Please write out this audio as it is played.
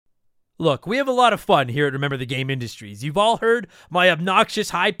Look, we have a lot of fun here at Remember the Game Industries. You've all heard my obnoxious,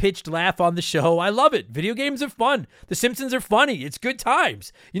 high-pitched laugh on the show. I love it. Video games are fun. The Simpsons are funny. It's good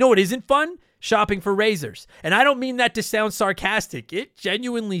times. You know what isn't fun? Shopping for razors. And I don't mean that to sound sarcastic. It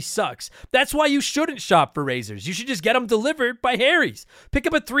genuinely sucks. That's why you shouldn't shop for razors. You should just get them delivered by Harry's. Pick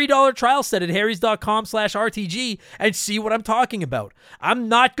up a $3 trial set at harrys.com/RTG and see what I'm talking about. I'm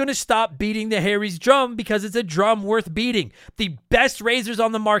not going to stop beating the Harry's drum because it's a drum worth beating. The best razors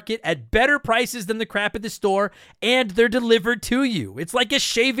on the market at better prices than the crap at the store, and they're delivered to you. It's like a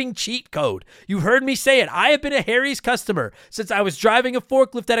shaving cheat code. You've heard me say it. I have been a Harry's customer since I was driving a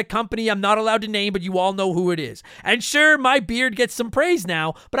forklift at a company I'm not allowed to name, but you all know who it is. And sure, my beard gets some praise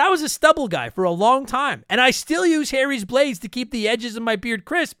now, but I was a stubble guy for a long time, and I still use Harry's blades to keep the edges of my beard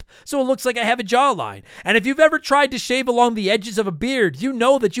crisp so it looks like I have a jawline. And if you've ever tried to shave along the edges of a beard, you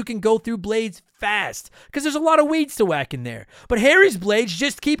know that you can go through blades fast because there's a lot of weeds to whack in there. But Harry's blades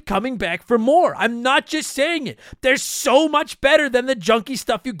just keep coming back for more. I'm not just saying it. They're so much better than the junky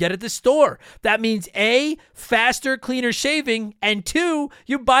stuff you get at the store. That means A, faster, cleaner shaving, and 2,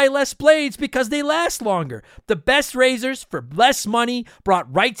 you buy less blades because they last longer. The best razors for less money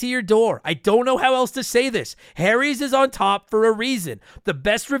brought right to your door. I don't know how else to say this. Harry's is on top for a reason. The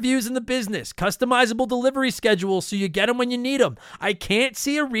best reviews in the business, customizable delivery schedules so you get them when you need them. I can't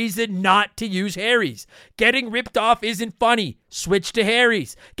see a reason not to use Harry's. Getting ripped off isn't funny. Switch to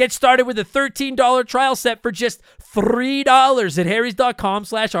Harry's. Get started with a $13 trial set for just $3 at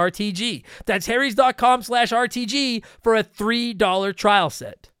harrys.com/RTG. That's harrys.com/RTG for a $3 trial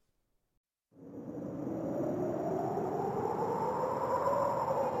set.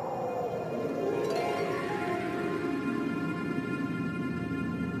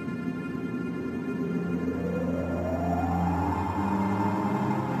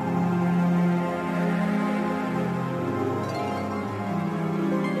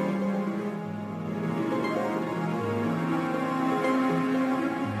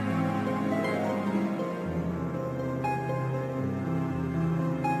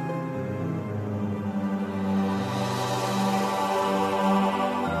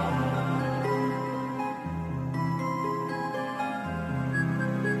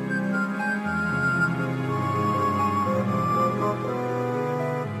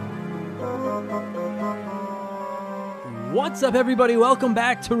 What's up, everybody? Welcome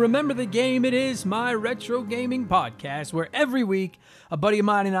back to Remember the Game. It is my retro gaming podcast where every week a buddy of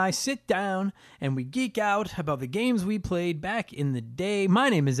mine and I sit down and we geek out about the games we played back in the day. My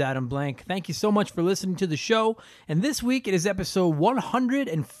name is Adam Blank. Thank you so much for listening to the show. And this week it is episode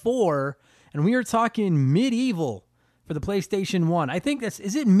 104, and we are talking Medieval for the PlayStation 1. I think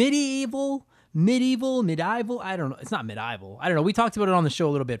is it Medieval? Medieval? I don't know. It's not medieval. I don't know. We talked about it on the show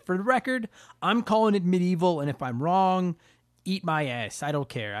a little bit. For the record, I'm calling it Medieval, and if I'm wrong, eat my ass. I don't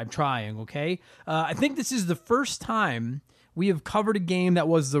care. I'm trying, okay? I think this is the first time we have covered a game that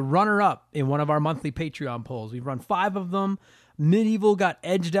was the runner-up in one of our monthly Patreon polls. We've run 5 of them. Medieval got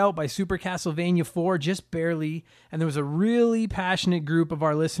edged out by Super Castlevania 4, just barely, and there was a really passionate group of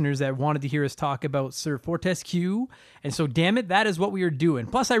our listeners that wanted to hear us talk about Sir Fortescue, and so damn it, that is what we are doing.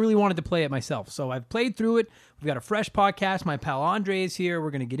 Plus, I really wanted to play it myself, so I've played through it. We've got a fresh podcast. My pal Andre is here.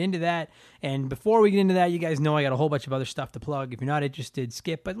 We're going to get into that, and before we get into that, you guys know I got a whole bunch of other stuff to plug. If you're not interested,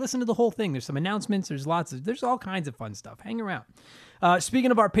 skip, but listen to the whole thing. There's some announcements. There's all kinds of fun stuff. Hang around.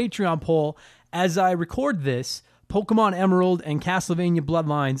 Speaking of our Patreon poll, as I record this, Pokemon Emerald and Castlevania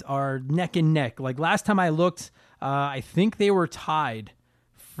Bloodlines are neck and neck. Like last time I looked, I think they were tied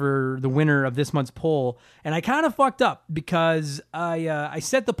for the winner of this month's poll. And I kind of fucked up because I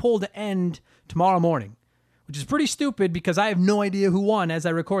set the poll to end tomorrow morning, which is pretty stupid because I have no idea who won as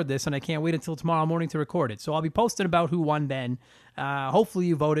I record this, and I can't wait until tomorrow morning to record it. So I'll be posting about who won then. Hopefully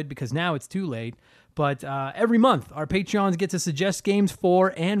you voted because now it's too late. But every month, our Patreons get to suggest games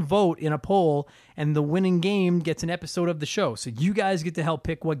for and vote in a poll, and the winning game gets an episode of the show. So you guys get to help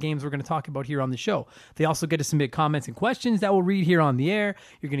pick what games we're going to talk about here on the show. They also get to submit comments and questions that we'll read here on the air.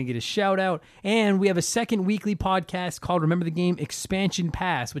 You're going to get a shout out. And we have a second weekly podcast called Remember the Game Expansion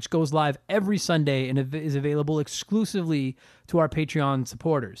Pass, which goes live every Sunday and is available exclusively to our Patreon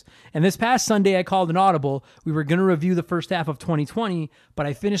supporters. And this past Sunday, I called an audible. We were going to review the first half of 2020, but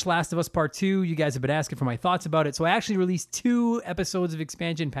I finished Last of Us Part 2. You guys have been asking for my thoughts about it, so I actually released 2 episodes of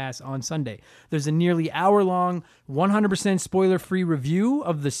Expansion Pass on Sunday. There's a nearly hour-long, 100% spoiler-free review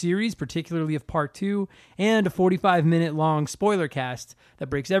of the series, particularly of Part 2, and a 45-minute long spoiler cast that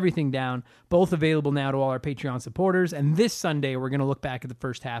breaks everything down, both available now to all our Patreon supporters. And this Sunday, we're going to look back at the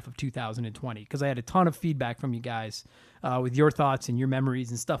first half of 2020, because I had a ton of feedback from you guys with your thoughts and your memories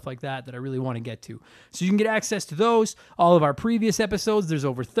and stuff like that I really want to get to. So you can get access to those, all of our previous episodes, there's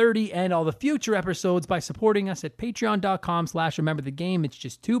over 30, and all the future episodes by supporting us at patreon.com/rememberthegame. It's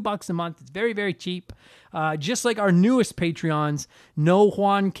just $2 a month. It's very, very cheap. Just like our newest Patreons, No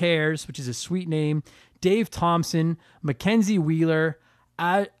Juan Cares, which is a sweet name, Dave Thompson, Mackenzie Wheeler,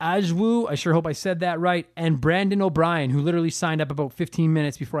 Ajwu, I sure hope I said that right, and Brandon O'Brien, who literally signed up about 15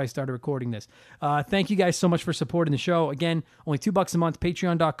 minutes before I started recording this. Thank you guys so much for supporting the show. Again, only $2 a month,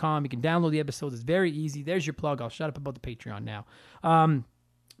 patreon.com. You can download the episodes. It's very easy. There's your plug. I'll shut up about the Patreon now.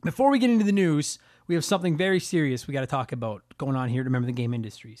 Before we get into the news, we have something very serious we got to talk about going on here to Remember the Game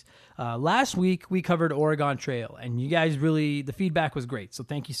Industries. Last week, we covered Oregon Trail, and you guys really, the feedback was great, so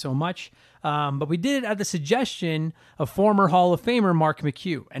thank you so much. But we did it at the suggestion of former Hall of Famer Mark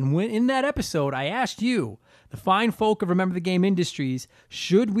McHugh. And in that episode, I asked you, the fine folk of Remember the Game Industries,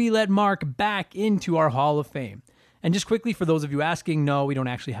 should we let Mark back into our Hall of Fame? And just quickly, for those of you asking, no, we don't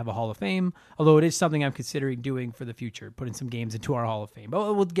actually have a Hall of Fame, although it is something I'm considering doing for the future, putting some games into our Hall of Fame.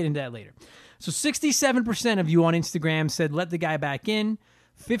 But we'll get into that later. So 67% of you on Instagram said let the guy back in.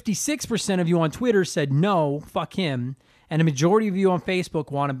 56% of you on Twitter said no, fuck him. And a majority of you on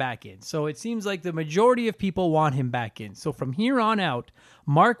Facebook want him back in. So it seems like the majority of people want him back in. So from here on out,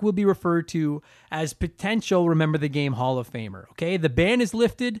 Mark will be referred to as potential Remember the Game Hall of Famer. Okay, the ban is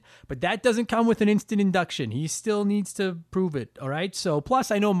lifted, but that doesn't come with an instant induction. He still needs to prove it. All right. So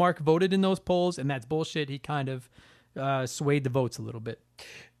plus, I know Mark voted in those polls, and that's bullshit. He kind of swayed the votes a little bit.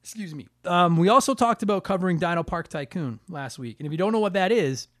 Excuse me. We also talked about covering Dino Park Tycoon last week, and if you don't know what that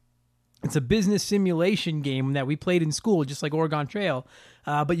is, it's a business simulation game that we played in school, just like Oregon Trail,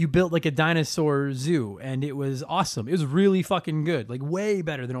 but you built like a dinosaur zoo, and it was awesome. It was really fucking good, like way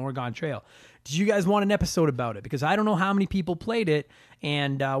better than Oregon Trail. Did you guys want an episode about it? Because I don't know how many people played it,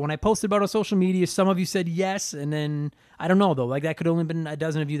 and when I posted about it on social media, some of you said yes, and then I don't know, though. Like, that could only been a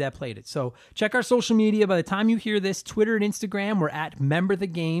dozen of you that played it. So check our social media. By the time you hear this, Twitter and Instagram, we're at Member the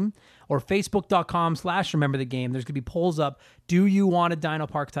Game, or Facebook.com/Remember the Game. There's going to be polls up. Do you want a Dino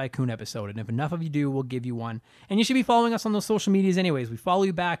Park Tycoon episode? And if enough of you do, we'll give you one. And you should be following us on those social medias anyways. We follow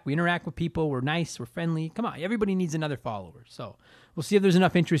you back. We interact with people. We're nice. We're friendly. Come on. Everybody needs another follower. So we'll see if there's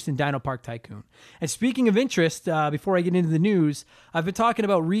enough interest in Dino Park Tycoon. And speaking of interest, before I get into the news, I've been talking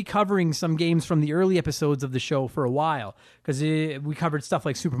about recovering some games from the early episodes of the show for a while, because we covered stuff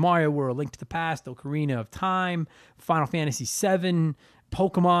like Super Mario World, Link to the Past, Ocarina of Time, Final Fantasy VII,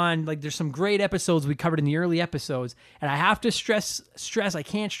 Pokemon. Like, there's some great episodes we covered in the early episodes, and I have to stress, I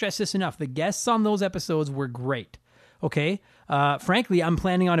can't stress this enough. The guests on those episodes were great. Okay? Frankly, I'm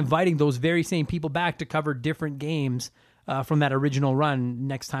planning on inviting those very same people back to cover different games from that original run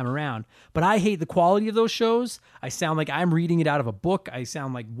next time around. But I hate the quality of those shows. I sound like I'm reading it out of a book. I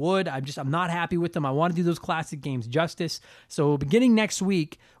sound like wood. I'm not happy with them. I want to do those classic games justice. So beginning next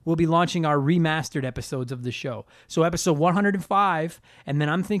week, we'll be launching our remastered episodes of the show. So episode 105, and then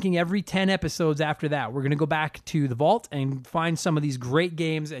I'm thinking every 10 episodes after that, we're going to go back to the vault and find some of these great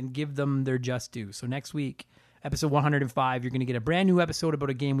games and give them their just due. So next week, episode 105, you're going to get a brand new episode about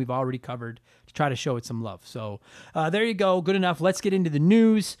a game we've already covered to try to show it some love. So there you go. Good enough. Let's get into the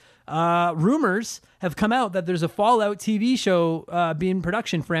news. Rumors have come out that there's a Fallout TV show being in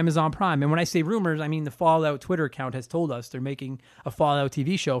production for Amazon Prime. And when I say rumors, I mean the Fallout Twitter account has told us they're making a Fallout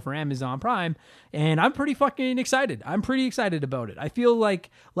TV show for Amazon Prime. And I'm pretty fucking excited. I'm pretty excited about it. I feel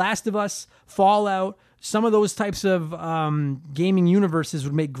like Last of Us, Fallout, some of those types of gaming universes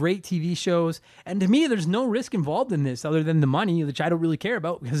would make great TV shows. And to me, there's no risk involved in this other than the money, which I don't really care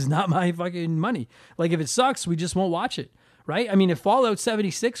about because it's not my fucking money. Like, if it sucks, we just won't watch it, right? I mean, if Fallout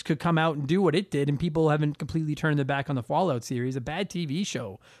 76 could come out and do what it did and people haven't completely turned their back on the Fallout series, a bad TV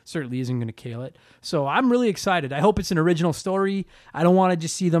show certainly isn't going to kill it. So I'm really excited. I hope it's an original story. I don't want to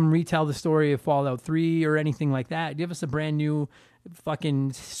just see them retell the story of Fallout 3 or anything like that. Give us a brand new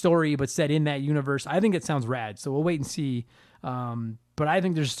fucking story but set in that universe. I think it sounds rad, so we'll wait and see. But I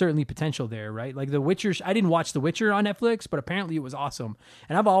think there's certainly potential there, right? Like The Witcher, I didn't watch The Witcher on Netflix, but apparently it was awesome.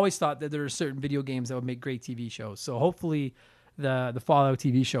 And I've always thought that there are certain video games that would make great TV shows. So hopefully the Fallout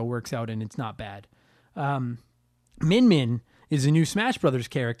TV show works out and it's not bad. Min Min is a new Smash Brothers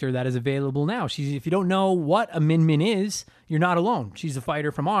character that is available now. If you don't know what a Min Min is, you're not alone. She's a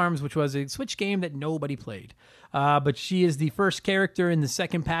fighter from ARMS, which was a Switch game that nobody played. But she is the first character in the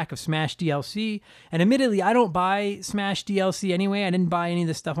second pack of Smash DLC. And admittedly, I don't buy Smash DLC anyway. I didn't buy any of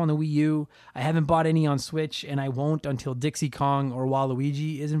the stuff on the Wii U. I haven't bought any on Switch, and I won't until Dixie Kong or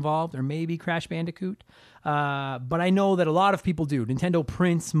Waluigi is involved, or maybe Crash Bandicoot. But I know that a lot of people do. Nintendo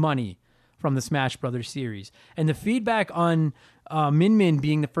prints money from the Smash Brothers series. And the feedback on Min Min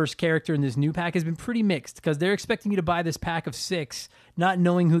being the first character in this new pack has been pretty mixed, because they're expecting you to buy this pack of 6, not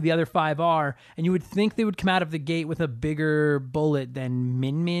knowing who the other 5 are, and you would think they would come out of the gate with a bigger bullet than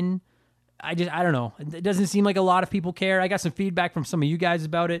Min Min. I don't know. It doesn't seem like a lot of people care. I got some feedback from some of you guys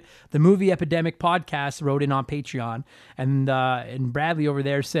about it. The Movie Epidemic podcast wrote in on Patreon, and Bradley over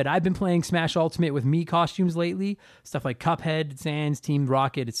there said, I've been playing Smash Ultimate with Mii costumes lately, stuff like Cuphead, Sans, Team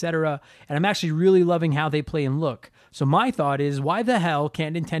Rocket, etc., and I'm actually really loving how they play and look. So my thought is, why the hell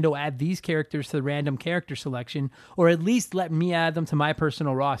can't Nintendo add these characters to the random character selection, or at least let me add them to my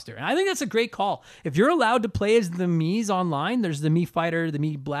personal roster? And I think that's a great call. If you're allowed to play as the Miis online, there's the Mii Fighter, the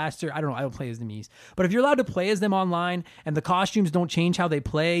Mii Blaster, I don't play as the Miis, but if you're allowed to play as them online and the costumes don't change how they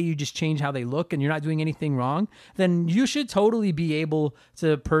play, you just change how they look and you're not doing anything wrong, then you should totally be able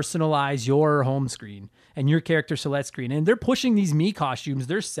to personalize your home screen and your character select screen. And they're pushing these Mii costumes,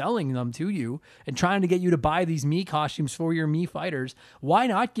 they're selling them to you and trying to get you to buy these Mii costumes for your Mii fighters. Why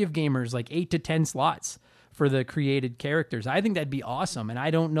not give gamers like 8 to 10 slots for the created characters? I think that'd be awesome. And I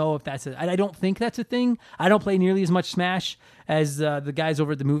don't know if I don't think that's a thing. I don't play nearly as much Smash as the guys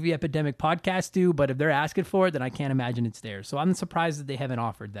over at the Movie Epidemic podcast do, but if they're asking for it, then I can't imagine it's there. So I'm surprised that they haven't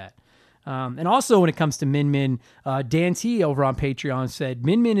offered that. And also when it comes to Min Min, Dan T over on Patreon said,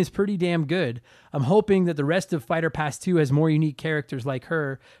 Min Min is pretty damn good. I'm hoping that the rest of Fighter Pass 2 has more unique characters like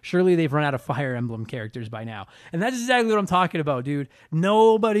her. Surely they've run out of Fire Emblem characters by now. And that's exactly what I'm talking about, dude.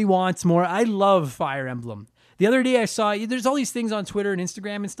 Nobody wants more. I love Fire Emblem. The other day I saw, there's all these things on Twitter and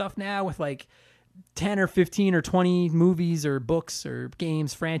Instagram and stuff now with like 10 or 15 or 20 movies or books or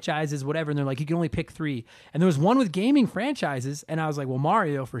games, franchises, whatever. And they're like, you can only pick 3. And there was one with gaming franchises. And I was like, well,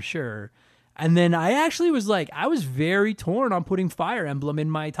 Mario for sure. And then I actually was like, I was very torn on putting Fire Emblem in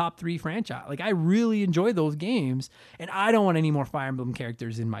my top 3 franchise. Like, I really enjoy those games, and I don't want any more Fire Emblem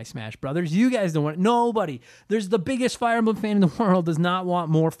characters in my Smash Brothers. You guys don't want nobody. There's the biggest Fire Emblem fan in the world does not want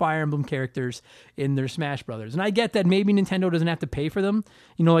more Fire Emblem characters in their Smash Brothers. And I get that maybe Nintendo doesn't have to pay for them,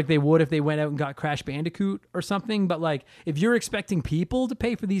 like they would if they went out and got Crash Bandicoot or something. But like, if you're expecting people to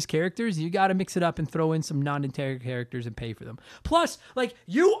pay for these characters, you got to mix it up and throw in some non-Nintendo characters and pay for them. Plus, like,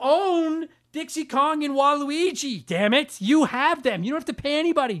 you own Dixie Kong and Waluigi, damn it. You have them. You don't have to pay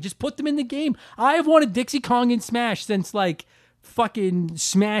anybody. Just put them in the game. I have wanted Dixie Kong in Smash since, like, fucking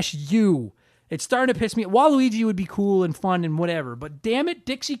Smash U. It's starting to piss me off. Waluigi would be cool and fun and whatever, but damn it,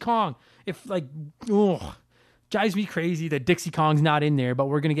 Dixie Kong. If, like, drives me crazy that Dixie Kong's not in there, but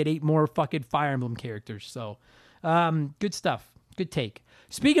we're going to get 8 more fucking Fire Emblem characters. So, good stuff. Good take.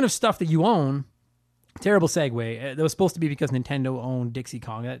 Speaking of stuff that you own, terrible segue. That was supposed to be because Nintendo owned Dixie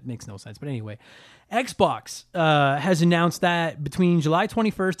Kong. That makes no sense. But anyway, Xbox has announced that between July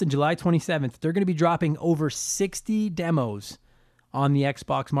 21st and July 27th, they're going to be dropping over 60 demos on the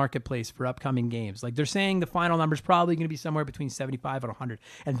Xbox marketplace for upcoming games. Like, they're saying the final number is probably going to be somewhere between 75 and 100.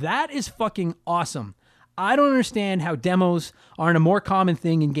 And that is fucking awesome. I don't understand how demos aren't a more common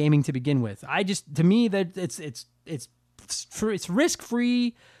thing in gaming to begin with. To me, that it's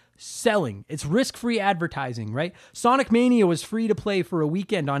risk-free selling. It's risk-free advertising, right? Sonic Mania was free to play for a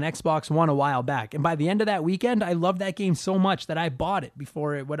weekend on Xbox One a while back. And by the end of that weekend, I loved that game so much that I bought it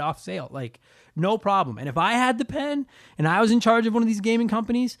before it went off sale. Like, no problem. And if I had the pen and I was in charge of one of these gaming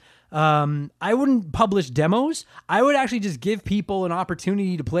companies, I wouldn't publish demos. I would actually just give people an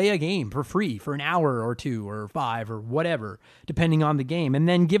opportunity to play a game for free for an hour or 2 or 5 or whatever, depending on the game, and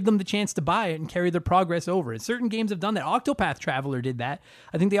then give them the chance to buy it and carry their progress over. And certain games have done that. Octopath Traveler did that.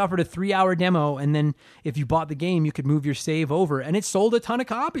 I think they offered a 3-hour demo, and then if you bought the game, you could move your save over, and it sold a ton of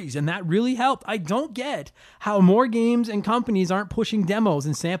copies, and that really helped. I don't get how more games and companies aren't pushing demos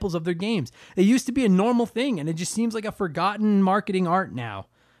and samples of their games. It used to be a normal thing, and it just seems like a forgotten marketing art now.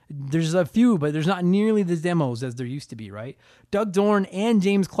 There's a few, but there's not nearly the demos as there used to be, right? Doug Dorn and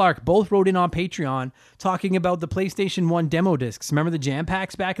James Clark both wrote in on Patreon talking about the PlayStation 1 demo discs. Remember the jam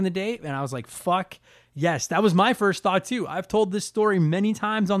packs back in the day? And I was like, fuck yes. That was my first thought too. I've told this story many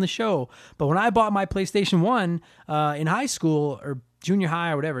times on the show, but when I bought my PlayStation 1 in high school or junior high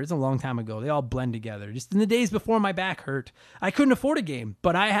or whatever, it's a long time ago. They all blend together. Just in the days before my back hurt, I couldn't afford a game,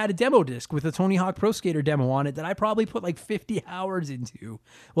 but I had a demo disc with a Tony Hawk Pro Skater demo on it that I probably put like 50 hours into.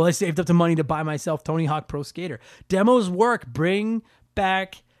 Well, I saved up the money to buy myself Tony Hawk Pro Skater. Demos work. Bring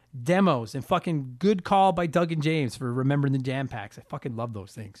back demos. And fucking good call by Doug and James for remembering the jam packs. I fucking love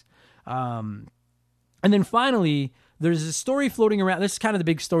those things. And then finally, There's a story floating around. This is kind of the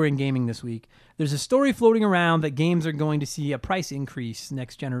big story in gaming this week. There's a story floating around that games are going to see a price increase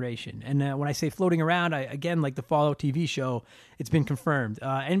next generation. And when I say floating around, again, like the Fallout TV show, it's been confirmed.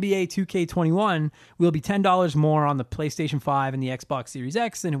 NBA 2K21 will be $10 more on the PlayStation 5 and the Xbox Series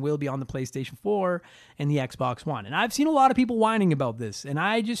X than it will be on the PlayStation 4 and the Xbox One. And I've seen a lot of people whining about this, and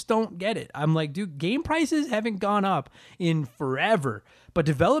I just don't get it. I'm like, dude, game prices haven't gone up in forever. But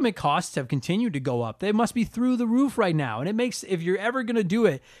development costs have continued to go up. They must be through the roof right now. And it makes, if you're ever going to do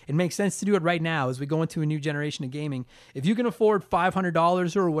it, it makes sense to do it right now as we go into a new generation of gaming. If you can afford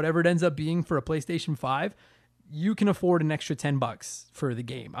 $500 or whatever it ends up being for a PlayStation 5, you can afford an extra $10 for the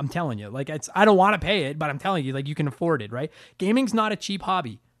game. I'm telling you. Like, I don't want to pay it, but I'm telling you, like, you can afford it, right? Gaming's not a cheap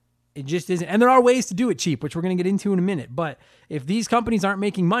hobby. It just isn't. And there are ways to do it cheap, which we're going to get into in a minute. But if these companies aren't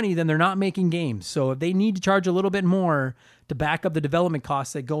making money, then they're not making games. So if they need to charge a little bit more to back up the development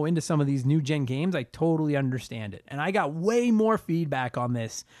costs that go into some of these new gen games, I totally understand it. And I got way more feedback on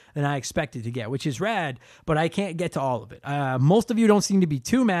this than I expected to get, which is rad, but I can't get to all of it. Most of you don't seem to be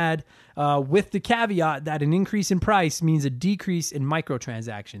too mad, with the caveat that an increase in price means a decrease in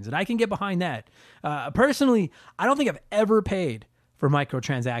microtransactions. And I can get behind that. Personally, I don't think I've ever paid for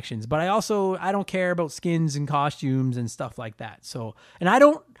microtransactions, but I don't care about skins and costumes and stuff like that. So, and I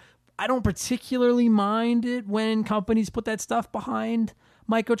don't particularly mind it when companies put that stuff behind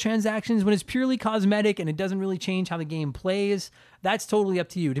microtransactions when it's purely cosmetic and it doesn't really change how the game plays. That's totally up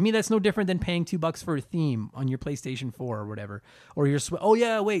to you. To me, that's no different than paying $2 for a theme on your PlayStation 4 or whatever. Or your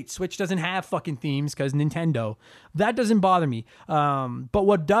Switch doesn't have fucking themes because Nintendo. That doesn't bother me. But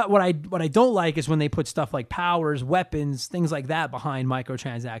what I don't like is when they put stuff like powers, weapons, things like that behind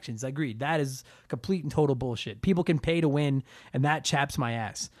microtransactions. Agreed. That is complete and total bullshit. People can pay to win, and that chaps my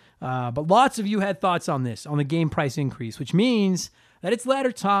ass. But lots of you had thoughts on this, on the game price increase, which means that it's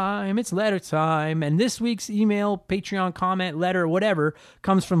letter time. And this week's email, Patreon comment, letter, whatever,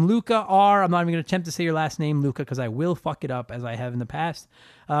 comes from Luca R. I'm not even going to attempt to say your last name, Luca, because I will fuck it up as I have in the past.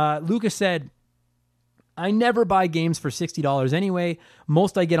 Luca said, I never buy games for $60 anyway.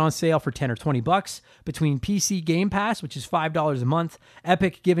 Most I get on sale for $10 or $20 between PC Game Pass, which is $5 a month,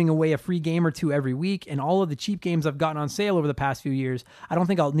 Epic giving away a free game or two every week, and all of the cheap games I've gotten on sale over the past few years. I don't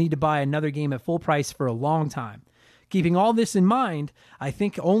think I'll need to buy another game at full price for a long time. Keeping all this in mind, I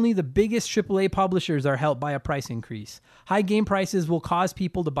think only the biggest AAA publishers are helped by a price increase. High game prices will cause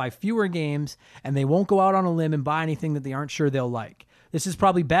people to buy fewer games, and they won't go out on a limb and buy anything that they aren't sure they'll like. This is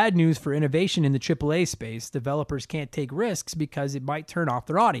probably bad news for innovation in the AAA space. Developers can't take risks because it might turn off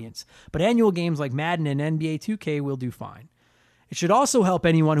their audience, but annual games like Madden and NBA 2K will do fine. It should also help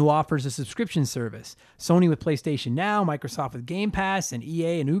anyone who offers a subscription service. Sony with PlayStation Now, Microsoft with Game Pass, and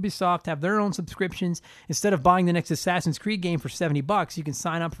EA and Ubisoft have their own subscriptions. Instead of buying the next Assassin's Creed game for $70, you can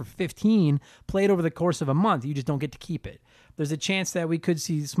sign up for $15, play it over the course of a month. You just don't get to keep it. There's a chance that we could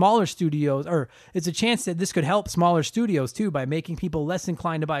see smaller studios, or it's a chance that this could help smaller studios too by making people less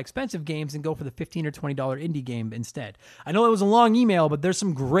inclined to buy expensive games and go for the $15 or $20 indie game instead. I know it was a long email, but there's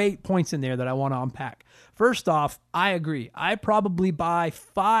some great points in there that I want to unpack. First off, I agree. I probably buy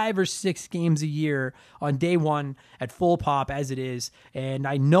 5 or 6 games a year on day one at full pop as it is, and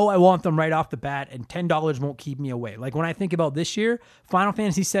I know I want them right off the bat, and $10 won't keep me away. Like when I think about this year, Final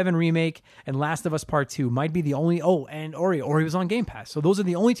Fantasy VII Remake and Last of Us Part 2 might be the only, and Ori was on Game Pass. So those are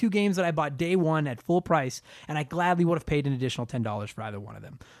the only 2 games that I bought day one at full price, and I gladly would have paid an additional $10 for either one of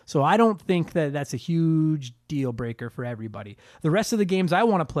them. So I don't think that that's a huge deal breaker for everybody. The rest of the games I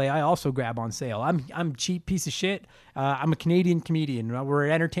want to play, I also grab on sale. I'm cheap piece of shit. I'm a Canadian comedian.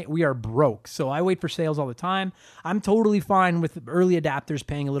 We are broke. So I wait for sales all the time. I'm totally fine with early adapters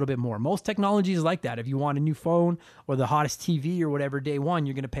paying a little bit more. Most technology is like that. If you want a new phone or the hottest TV or whatever, day one,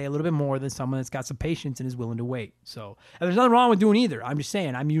 you're going to pay a little bit more than someone that's got some patience and is willing to wait. So and there's nothing wrong with doing either. I'm just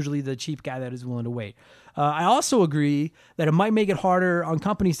saying, I'm usually the cheap guy that is willing to wait. I also agree that it might make it harder on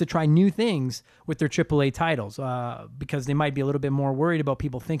companies to try new things with their AAA titles because they might be a little bit more worried about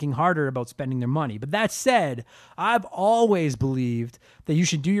people thinking harder about spending their money. But that said, I've always believed that you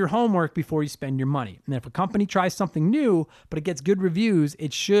should do your homework before you spend your money. And if a company tries something new, but it gets good reviews,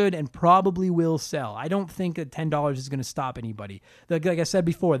 it should and probably will sell. I don't think that $10 is going to stop anybody. Like I said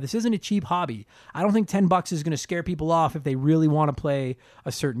before, this isn't a cheap hobby. I don't think $10 is going to scare people off if they really want to play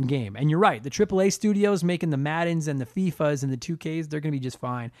a certain game. And you're right, the AAA studios making the Maddens and the FIFAs and the 2Ks, they're going to be just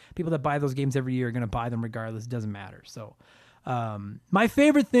fine. People that buy those games every year are going to buy them regardless. It doesn't matter. So my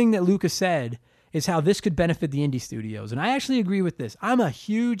favorite thing that Lucas said is how this could benefit the indie studios. And I actually agree with this. I'm a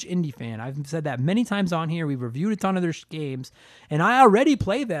huge indie fan. I've said that many times on here. We've reviewed a ton of their games, and I already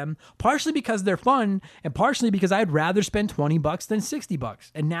play them, partially because they're fun, and partially because I'd rather spend $20 than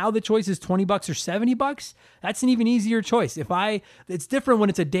 $60. And now the choice is $20 or $70. That's an even easier choice. It's different when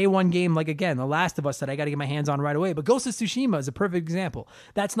it's a day one game, like again, The Last of Us that I got to get my hands on right away. But Ghost of Tsushima is a perfect example.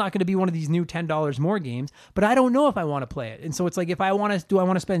 That's not going to be one of these new $10 more games, but I don't know if I want to play it. And so it's like, do I want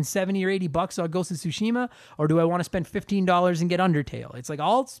to spend $70 or $80 on Ghost of Tsushima, or do I want to spend $15 and get Undertale? It's like,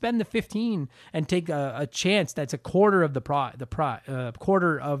 I'll spend the $15 and take a chance that's a quarter of the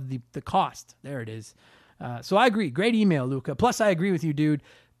quarter of the cost. There it is. So I agree. Great email, Luca. Plus, I agree with you, dude.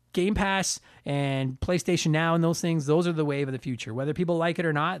 Game Pass and PlayStation Now and those things, those are the wave of the future. Whether people like it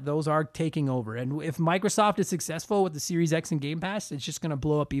or not, those are taking over. And if Microsoft is successful with the Series X and Game Pass, it's just going to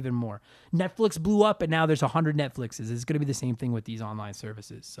blow up even more. Netflix blew up, and now there's 100 Netflixes. It's going to be the same thing with these online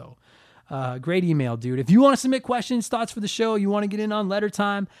services. So great email, dude. If you want to submit questions, thoughts for the show, you want to get in on letter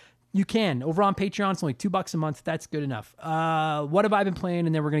time, you can. Over on Patreon, it's only $2 a month. That's good enough. What have I been playing?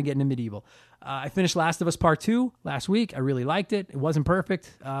 And then we're going to get into Medieval. I finished Last of Us Part 2 last week. I really liked it. It wasn't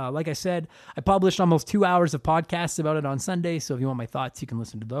perfect. Like I said, I published almost 2 hours of podcasts about it on Sunday, so if you want my thoughts, you can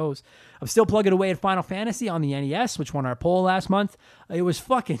listen to those. I'm still plugging away at Final Fantasy on the NES, which won our poll last month. It was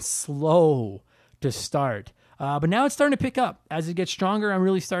fucking slow to start. But now it's starting to pick up. As it gets stronger, I'm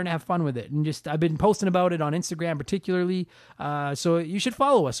really starting to have fun with it. And I've been posting about it on Instagram particularly. So you should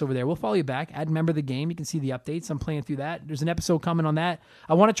follow us over there. We'll follow you back. Add Member the Game. You can see the updates. I'm playing through that. There's an episode coming on that.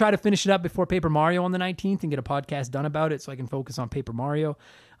 I want to try to finish it up before Paper Mario on the 19th and get a podcast done about it so I can focus on Paper Mario.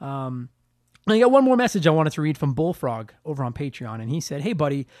 I got one more message I wanted to read from Bullfrog over on Patreon. And he said, "Hey,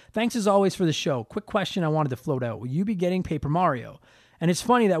 buddy, thanks as always for the show. Quick question I wanted to float out. Will you be getting Paper Mario?" And it's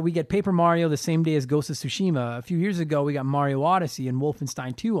funny that we get Paper Mario the same day as Ghost of Tsushima. A few years ago, we got Mario Odyssey and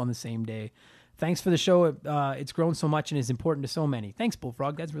Wolfenstein 2 on the same day. Thanks for the show. It's grown so much and is important to so many. Thanks,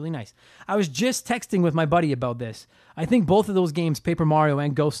 Bullfrog. That's really nice. I was just texting with my buddy about this. I think both of those games, Paper Mario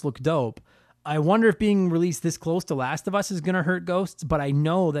and Ghost, look dope. I wonder if being released this close to Last of Us is going to hurt Ghosts, but I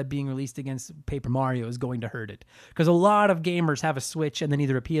know that being released against Paper Mario is going to hurt it. Because a lot of gamers have a Switch and then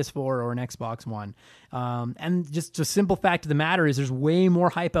either a PS4 or an Xbox One. And just a simple fact of the matter is there's way more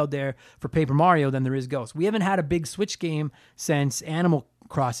hype out there for Paper Mario than there is Ghosts. We haven't had a big Switch game since Animal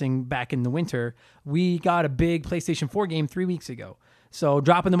Crossing back in the winter. We got a big PlayStation 4 game 3 weeks ago. So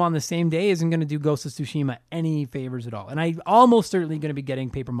dropping them on the same day isn't going to do Ghost of Tsushima any favors at all. And I'm almost certainly going to be getting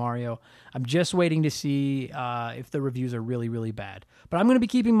Paper Mario. I'm just waiting to see if the reviews are really, really bad. But I'm going to be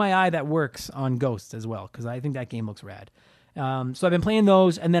keeping my eye that works on Ghosts as well, because I think that game looks rad. So I've been playing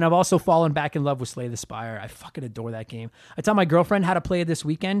those, and then I've also fallen back in love with Slay the Spire. I fucking adore that game. I taught my girlfriend how to play it this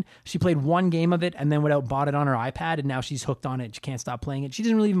weekend. She played one game of it and then went out and bought it on her iPad, and now she's hooked on it. She can't stop playing it. She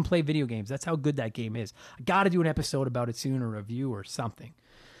doesn't really even play video games. That's how good that game is. I got to do an episode about it soon, or a review or something.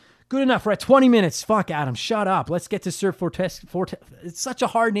 Good enough. We're at 20 minutes. Fuck, Adam. Shut up. Let's get to Sir Fortescue. It's such a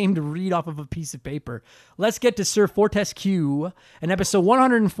hard name to read off of a piece of paper. Let's get to Sir Fortescue and episode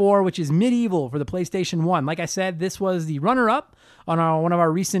 104, which is Medieval for the PlayStation 1. Like I said, this was the runner-up on one of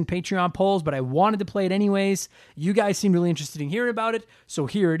our recent Patreon polls, but I wanted to play it anyways. You guys seemed really interested in hearing about it, so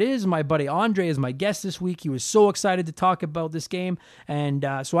here it is. My buddy Andre is my guest this week. He was so excited to talk about this game, and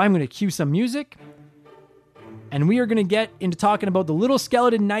so I'm going to cue some music. And we are going to get into talking about the little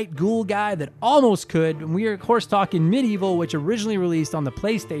skeleton knight ghoul guy that almost could. And we are, of course, talking Medieval, which originally released on the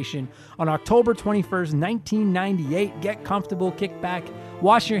PlayStation on October 21st, 1998. Get comfortable, kick back,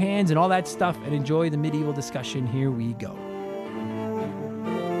 wash your hands, and all that stuff, and enjoy the Medieval discussion. Here we go.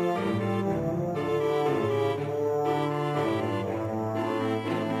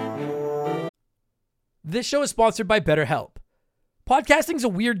 This show is sponsored by BetterHelp. Podcasting's a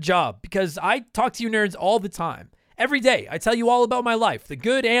weird job because I talk to you nerds all the time. Every day, I tell you all about my life, the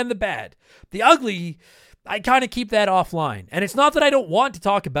good and the bad. The ugly, I kind of keep that offline. And it's not that I don't want to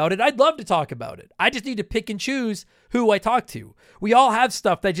talk about it. I'd love to talk about it. I just need to pick and choose who I talk to. We all have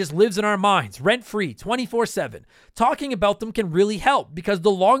stuff that just lives in our minds, rent-free, 24/7. Talking about them can really help because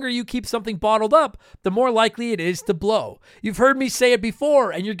the longer you keep something bottled up, the more likely it is to blow. You've heard me say it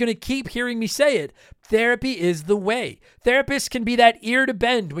before, and you're going to keep hearing me say it. Therapy is the way. Therapists can be that ear to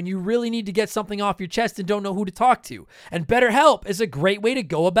bend when you really need to get something off your chest and don't know who to talk to. And BetterHelp is a great way to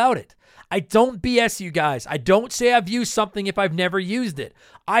go about it. I don't BS you guys. I don't say I've used something if I've never used it.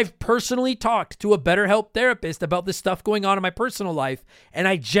 I've personally talked to a BetterHelp therapist about the stuff going on in my personal life, and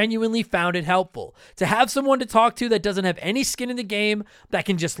I genuinely found it helpful. To have someone to talk to that doesn't have any skin in the game, that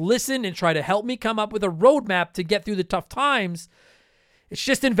can just listen and try to help me come up with a roadmap to get through the tough times, It's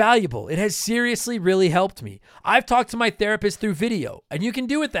just invaluable. It has seriously really helped me. I've talked to my therapist through video, and you can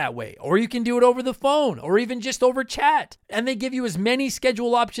do it that way, or you can do it over the phone, or even just over chat. And they give you as many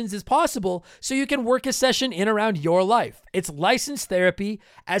schedule options as possible so you can work a session in around your life. It's licensed therapy,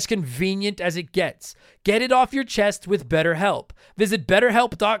 as convenient as it gets. Get it off your chest with BetterHelp. Visit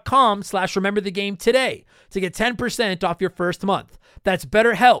betterhelp.com/rememberthegame today to get 10% off your first month. That's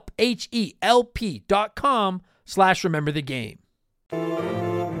BetterHelp, HELP.com/rememberthegame.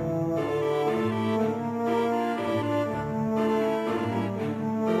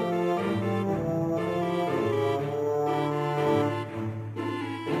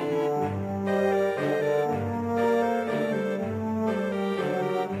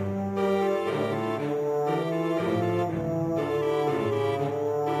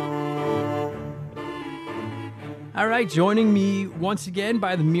 All right, joining me once again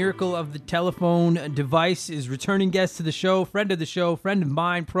by the miracle of the telephone device is returning guest to the show, friend of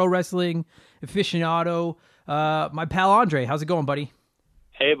mine, pro wrestling aficionado, my pal Andre. How's it going, buddy?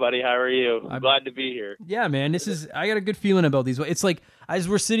 Hey, buddy, how are you? I'm glad to be here. Yeah, man, I got a good feeling about these. It's like, as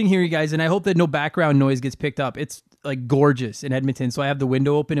we're sitting here, you guys, and I hope that no background noise gets picked up. It's like gorgeous in Edmonton. So I have the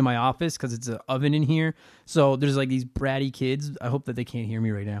window open in my office because it's an oven in here. So there's like these bratty kids. I hope that they can't hear me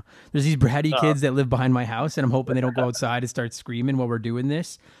right now. There's these bratty kids that live behind my house, and I'm hoping they don't go outside and start screaming while we're doing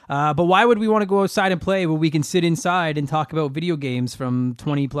this. But why would we want to go outside and play when we can sit inside and talk about video games from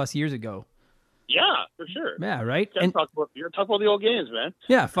 20 plus years ago? Yeah, for sure. Yeah, right? You're talking about the old games, man.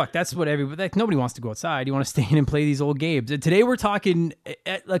 Yeah, fuck, that's what nobody wants to go outside. You want to stay in and play these old games. And today we're talking,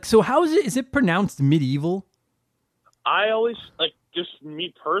 so how is it pronounced Medieval? I always, just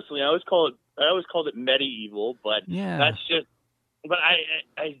me personally, I always called it Medievil, but yeah, that's just, but I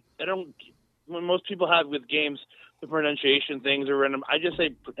don't, when most people have with games, the pronunciation things are random. I just say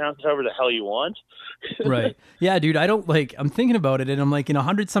pronounce it however the hell you want. Right. Yeah, dude, I'm thinking about it, and I'm like, in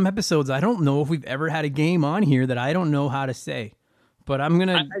 100 some episodes, I don't know if we've ever had a game on here that I don't know how to say. But I'm going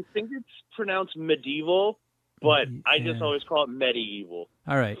to... I think it's pronounced medieval, but I just always call it Medievil.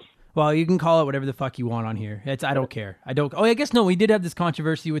 All right. Well, you can call it whatever the fuck you want on here. I don't care. I guess no, we did have this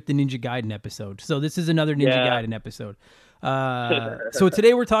controversy with the Ninja Gaiden episode. So this is another Ninja Gaiden episode. So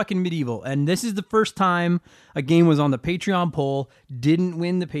today we're talking Medieval, and this is the first time a game was on the Patreon poll, didn't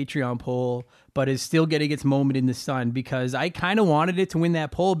win the Patreon poll, but is still getting its moment in the sun, because I kind of wanted it to win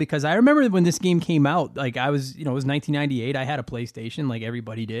that poll, because I remember when this game came out, like it was 1998, I had a PlayStation like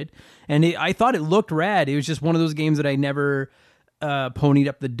everybody did, and I thought it looked rad. It was just one of those games that I never ponied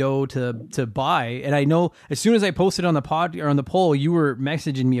up the dough to buy. And I know as soon as I posted on the pod or on the poll, you were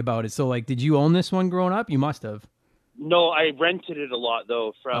messaging me about it. So like, did you own this one growing up? You must have. No, I rented it a lot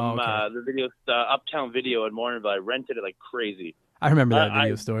though from the video Uptown Video in Morinville. I rented it like crazy. I remember that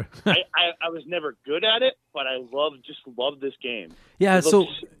video store. I was never good at it, but I just loved this game. Yeah,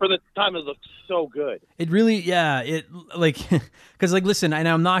 for the time, it looked so good. It really, because listen, and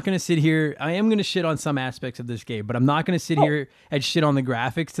I'm not going to sit here. I am going to shit on some aspects of this game, but I'm not going to sit here and shit on the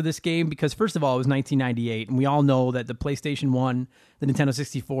graphics to this game, because first of all, it was 1998, and we all know that the PlayStation 1, the Nintendo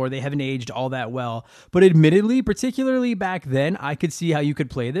 64, they haven't aged all that well. But admittedly, particularly back then, I could see how you could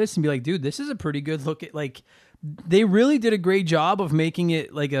play this and be like, dude, this is a pretty good look at they really did a great job of making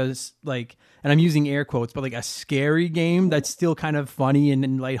it and I'm using air quotes, but like a scary game that's still kind of funny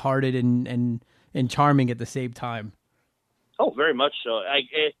and lighthearted and charming at the same time. Oh, very much so.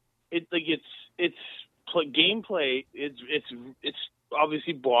 It's gameplay. It's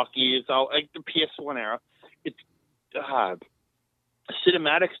obviously blocky. It's all like the PS1 era. It's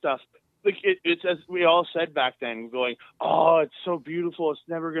cinematic stuff. Like it's as we all said back then, going, "Oh, it's so beautiful. It's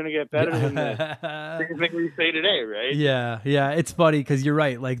never going to get better than this." Things like we say today, right? Yeah. It's funny because you're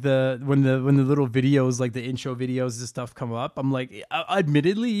right. Like when the little videos, like the intro videos and stuff come up, I'm like,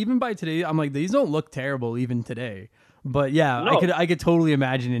 admittedly, even by today, I'm like, these don't look terrible even today. But yeah, no. I could totally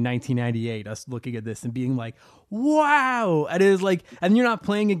imagine in 1998 us looking at this and being like, wow. And it was like, and you're not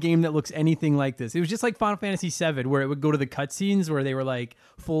playing a game that looks anything like this. It was just like Final Fantasy VII, where it would go to the cutscenes where they were like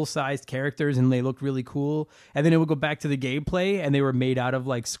full-sized characters and they looked really cool. And then it would go back to the gameplay and they were made out of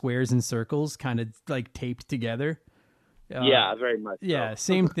like squares and circles, kind of like taped together. Yeah, very much. Yeah,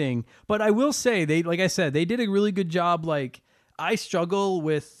 same thing. But I will say, like I said, they did a really good job. Like, I struggle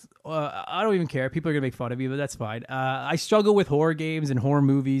with, I don't even care. People are going to make fun of me, but that's fine. I struggle with horror games and horror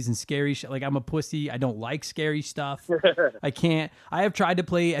movies and scary shit. Like, I'm a pussy. I don't like scary stuff. I can't. I have tried to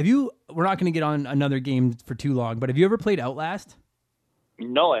play. We're not going to get on another game for too long, but have you ever played Outlast?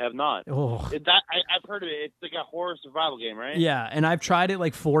 No, I have not. Oh. I've heard of it. It's like a horror survival game, right? Yeah, and I've tried it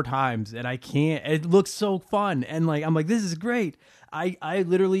like 4 times, and I can't. It looks so fun, and like I'm like, this is great. I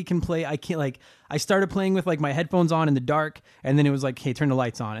literally can play. I can't like. I started playing with like my headphones on in the dark, and then it was like, hey, turn the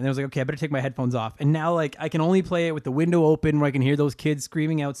lights on, and then I was like, okay, I better take my headphones off. And now like I can only play it with the window open, where I can hear those kids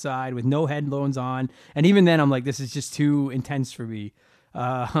screaming outside with no headphones on. And even then, I'm like, this is just too intense for me.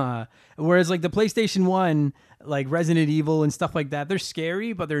 Whereas like the PlayStation 1, like Resident Evil and stuff like that, they're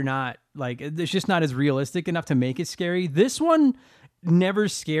scary, but they're not like, it's just not as realistic enough to make it scary. This one never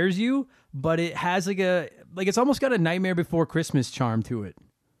scares you, but it has like it's almost got a Nightmare Before Christmas charm to it.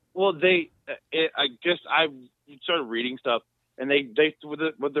 Well, I started reading stuff, and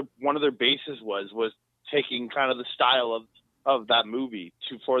one of their bases was taking kind of the style of that movie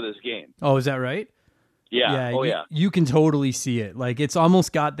for this game. Oh, is that right? Yeah. Yeah. You can totally see it. Like it's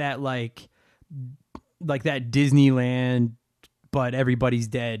almost got that like that Disneyland, but everybody's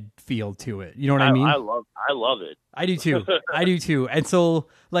dead feel to it. You know what I mean? I love it. I do too. I do too. And so,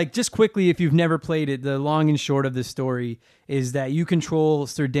 like, just quickly, if you've never played it, the long and short of the story is that you control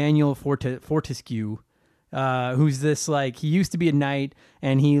Sir Daniel Fortescue, who's this like he used to be a knight,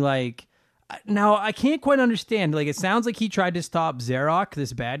 and he like. Now, I can't quite understand. Like, it sounds like he tried to stop Zarok,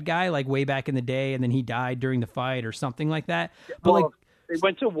 this bad guy, like way back in the day, and then he died during the fight or something like that. But like, they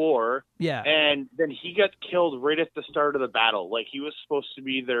went to war, yeah, and then he got killed right at the start of the battle. Like, he was supposed to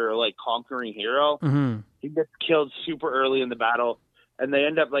be their like conquering hero. Mm-hmm. He gets killed super early in the battle, and they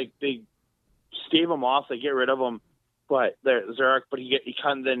end up like they stave him off, they get rid of him, but Zarok, but they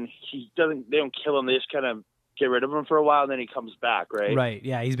don't kill him. They just kind of get rid of him for a while, and then he comes back, right? Right,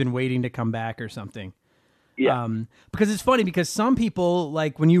 yeah, he's been waiting to come back or something. Yeah. Because it's funny because some people,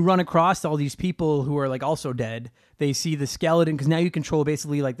 like when you run across all these people who are like also dead, they see the skeleton, because now you control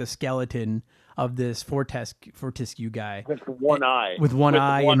basically like the skeleton of this Fortescue guy. With one eye. With one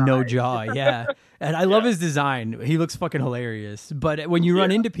eye and no jaw, yeah. And I love his design. He looks fucking hilarious. But when you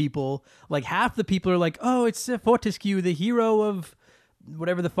run into people, like half the people are like, oh, it's Fortescue, the hero of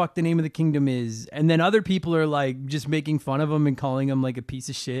whatever the fuck the name of the kingdom is, and then other people are like just making fun of him and calling him like a piece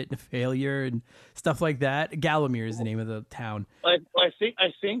of shit and a failure and stuff like that. Galamir is the name of the town. I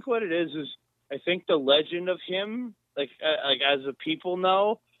think what it is I think the legend of him, like as the people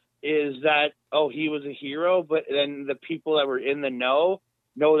know, is that he was a hero, but then the people that were in the know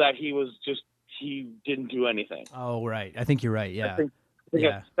that he didn't do anything. Oh right, I think you're right. Yeah.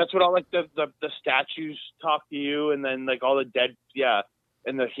 Yeah, that's what all like the statues talk to you, and then like all the dead,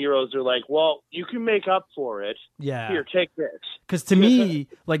 and the heroes are like, well, you can make up for it. Yeah, here, take this. Because to me,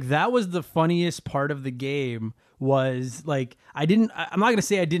 like that was the funniest part of the game. Was like I'm not gonna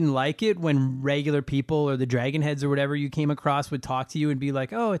say I didn't like it when regular people or the dragon heads or whatever you came across would talk to you and be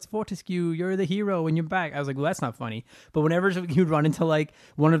like, oh, it's Fortescue, you're the hero and you're back. I was like, well, that's not funny. But whenever you'd run into like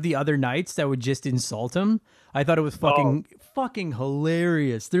one of the other knights that would just insult him, I thought it was fucking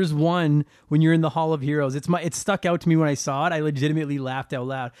hilarious. There's one when you're in the Hall of Heroes. It stuck out to me when I saw it. I legitimately laughed out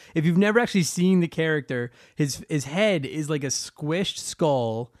loud. If you've never actually seen the character, his head is like a squished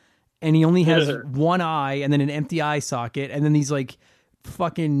skull, and he only has one eye and then an empty eye socket, and then these like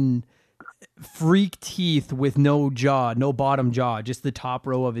fucking freak teeth with no bottom jaw, just the top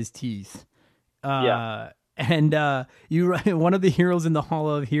row of his teeth. And one of the heroes in the Hall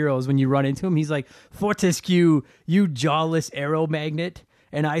of Heroes, when you run into him, he's like, Fortescue, you jawless arrow magnet.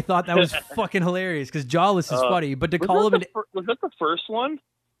 And I thought that was fucking hilarious because jawless is funny, but to call him was that the first one?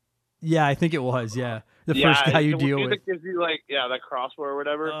 Yeah, I think it was. Yeah, the first guy you deal with. That gives you like that crossbow or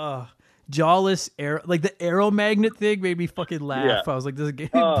whatever. Jawless arrow, like the arrow magnet thing, made me fucking laugh. I was like, this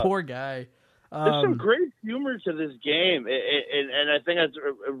poor guy. There's some great humor to this game, and I think that's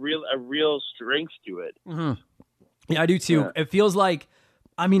a real strength to it. Mm-hmm. Yeah, I do too. Yeah. It feels like,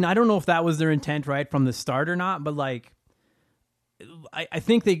 I mean, I don't know if that was their intent right from the start or not, but like, I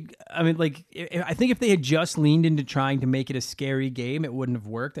think if they had just leaned into trying to make it a scary game, it wouldn't have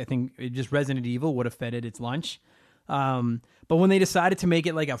worked. I think Resident Evil would have fed it its lunch. But when they decided to make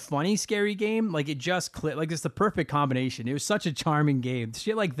it like a funny, scary game, like it just clicked. Like it's the perfect combination. It was such a charming game.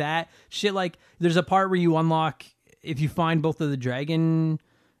 Shit like that. Shit like there's a part where you unlock, if you find both of the dragon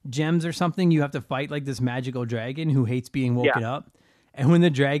gems or something, you have to fight like this magical dragon who hates being woken up. And when the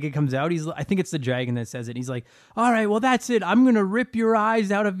dragon comes out, I think it's the dragon that says it. He's like, all right, well, that's it. I'm going to rip your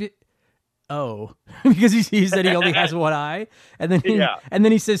eyes out of it. Oh, because he said he only has one eye. And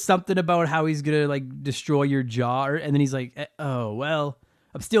then he says something about how he's going to like destroy your jaw. And then he's like, oh, well,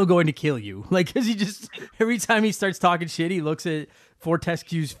 I'm still going to kill you. Like, because he just, every time he starts talking shit, he looks at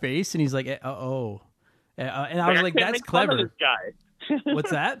Fortescue's face and he's like, and I was like, that's clever. This guy.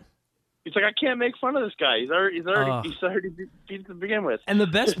 What's that? He's like, I can't make fun of this guy. He's already beat to begin with. And the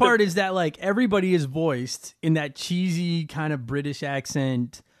best part is that like everybody is voiced in that cheesy kind of British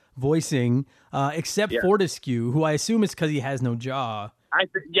accent voicing, except Fortescue, who I assume is because he has no jaw. I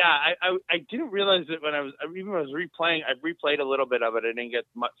didn't realize that when I was replaying. I replayed a little bit of it. I didn't get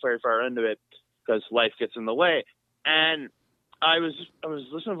very far into it because life gets in the way. And I was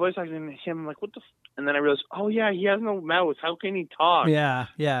listening to voice acting to him. I'm like, what the? And then I realized, oh yeah, he has no mouth. How can he talk? Yeah.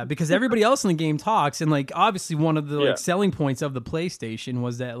 Because everybody else in the game talks, and like obviously one of the like selling points of the PlayStation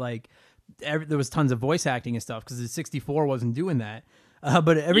was that like there was tons of voice acting and stuff because the 64 wasn't doing that.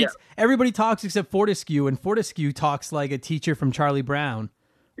 But everybody talks except Fortescue, and Fortescue talks like a teacher from Charlie Brown.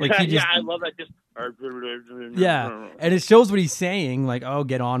 Like he just, I love that. Just and it shows what he's saying, like, oh,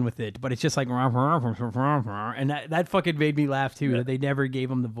 get on with it. But it's just like, and that fucking made me laugh too. That they never gave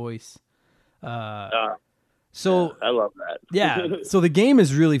him the voice. So I love that. Yeah. So the game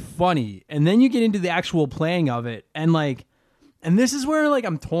is really funny, and then you get into the actual playing of it, and this is where like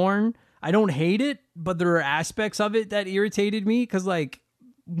I'm torn. I don't hate it, but there are aspects of it that irritated me because,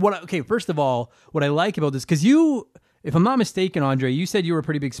 first of all, what I like about this, because you, if I'm not mistaken, Andre, you said you were a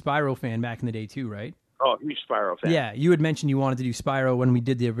pretty big Spyro fan back in the day too, right? Oh, huge Spyro fan. Yeah, you had mentioned you wanted to do Spyro when we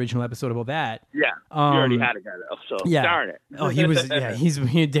did the original episode about that. Yeah, you already had a guy though, so darn it. Oh, he was. Yeah,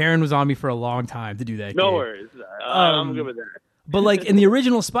 Darren was on me for a long time to do that. No worries, I'm good with that. But like in the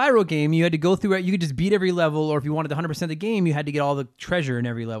original Spyro game, you had to go through it. You could just beat every level, or if you wanted 100% the game, you had to get all the treasure in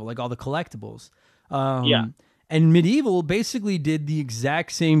every level, like all the collectibles. And Medieval basically did the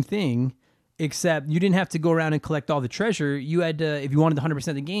exact same thing, except you didn't have to go around and collect all the treasure. You had to, if you wanted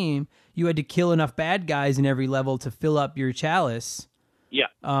 100% the game, you had to kill enough bad guys in every level to fill up your chalice. Yeah.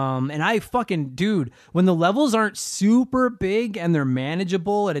 And I fucking, dude, when the levels aren't super big and they're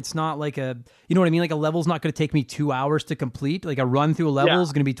manageable and it's not like a, you know what I mean? Like a level's not going to take me 2 hours to complete. Like a run through a level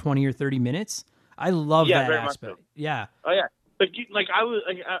is going to be 20 or 30 minutes. I love that aspect. So. Yeah. Oh yeah. Like I was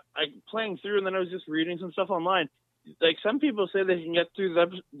like playing through, and then I was just reading some stuff online. Like some people say they can get through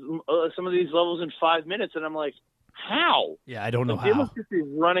some of these levels in 5 minutes, and I'm like, how? Yeah, I don't know how. They must just be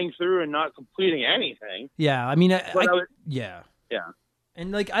running through and not completing anything. Yeah, I mean, yeah.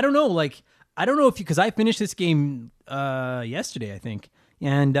 And like, I don't know if because I finished this game yesterday, I think,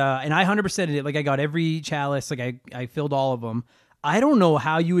 and I 100%ed it. Like I got every chalice, like I filled all of them. I don't know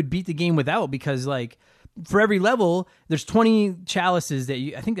how you would beat the game without, because like for every level, there's 20 chalices that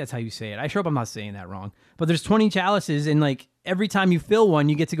I think that's how you say it. I sure hope I'm not saying that wrong, but there's 20 chalices, and like every time you fill one,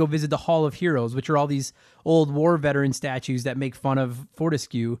 you get to go visit the Hall of Heroes, which are all these old war veteran statues that make fun of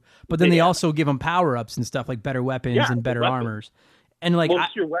Fortescue, but then they also give them power-ups and stuff like better weapons and better armors. And like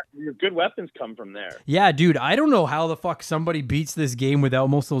your good weapons come from there. Yeah, dude, I don't know how the fuck somebody beats this game without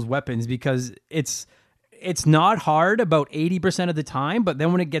most of those weapons, because it's not hard about 80% of the time, but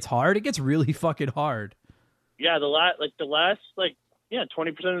then when it gets hard, it gets really fucking hard. Yeah, the last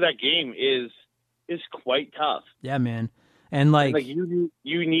 20% of that game is quite tough. Yeah, man. And like you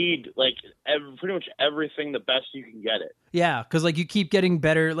need like pretty much everything the best you can get it. Yeah, because like you keep getting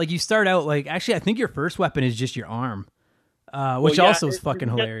better. Like you start out like, actually I think your first weapon is just your arm. Which also is fucking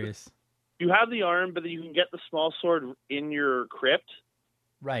hilarious. You have the arm, but then you can get the small sword in your crypt.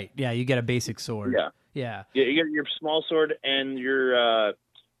 Right. Yeah, you get a basic sword. Yeah, you get your small sword and your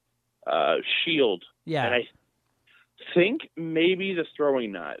shield. Yeah. And I think maybe the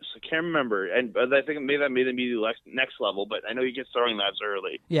throwing knives. I can't remember. But I think maybe that made them be the next level, but I know you get throwing knives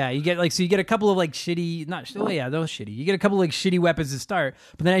early. Yeah, you get you get a couple of like shitty, those shitty. You get a couple of like shitty weapons to start,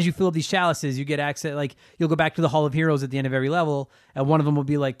 but then as you fill up these chalices, you get access, like you'll go back to the Hall of Heroes at the end of every level, and one of them will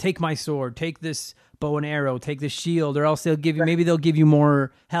be like, take my sword, take this bow and arrow, take this shield, or else they'll give you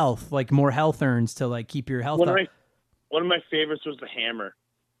more health, like more health urns to like keep your health up. One of my favorites was the hammer.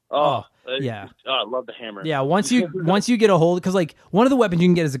 Yeah. Oh, I love the hammer. Yeah, once you get a hold, because like one of the weapons you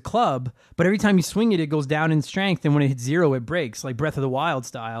can get is a club, but every time you swing it, it goes down in strength, and when it hits 0, it breaks, like Breath of the Wild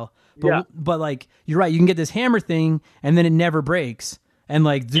style. But like you're right, you can get this hammer thing, and then it never breaks. And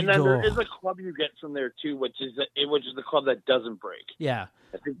like, and then there is a club you get from there too, which is the club that doesn't break. Yeah.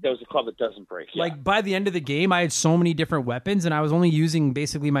 I think that was a club that doesn't break. Yeah. Like by the end of the game, I had so many different weapons, and I was only using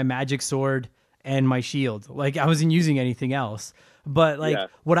basically my magic sword and my shield. Like I wasn't using anything else. But like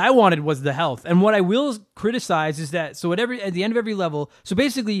what I wanted was the health. And what I will criticize is that at the end of every level, so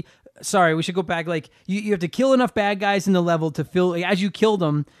basically, sorry, we should go back. Like you have to kill enough bad guys in the level to fill, like, as you kill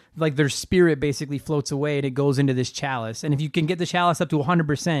them, like their spirit basically floats away and it goes into this chalice. And if you can get the chalice up to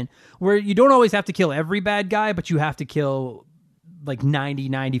 100%, where you don't always have to kill every bad guy, but you have to kill like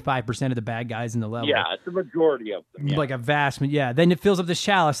 95% of the bad guys in the level. Yeah, it's the majority of them. Yeah. Like a vast, yeah. Then it fills up the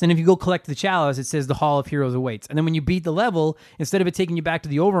chalice. And if you go collect the chalice, it says the Hall of Heroes awaits. And then when you beat the level, instead of it taking you back to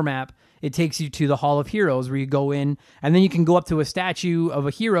the overmap, it takes you to the Hall of Heroes where you go in, and then you can go up to a statue of a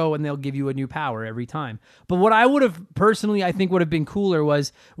hero and they'll give you a new power every time. But what I would have personally, I think would have been cooler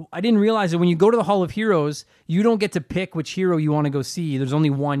was, I didn't realize that when you go to the Hall of Heroes, you don't get to pick which hero you want to go see. There's only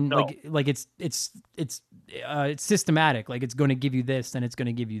one. No. Like it's systematic. Like it's going to give you this, then it's going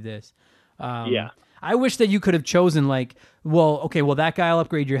to give you this. Yeah. I wish that you could have chosen that guy will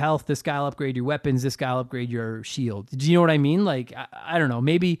upgrade your health, this guy will upgrade your weapons, this guy will upgrade your shield. Do you know what I mean? Like, I don't know.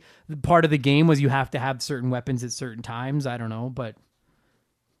 Maybe part of the game was you have to have certain weapons at certain times. I don't know, but...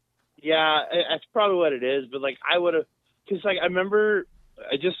 Yeah, that's probably what it is. But, like, I would have... Because, like, I remember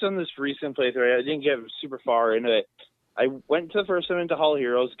I just done this recent playthrough. I didn't get super far into it. I went to the first time into Hall of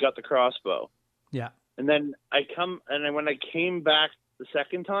Heroes, got the crossbow. Yeah. And then when I came back the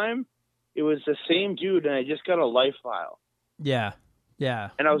second time, it was the same dude, and I just got a life file. Yeah, yeah.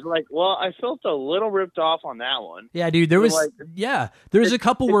 And I was like, well, I felt a little ripped off on that one. Yeah, dude, there's a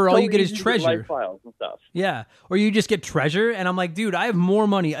couple where all you get is treasure. Life files and stuff. Yeah, or you just get treasure, and I'm like, dude, I have more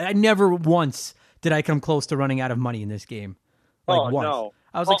money. I never once did I come close to running out of money in this game. Once. No.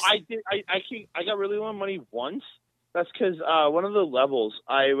 I was I did. I got really low money once. That's because one of the levels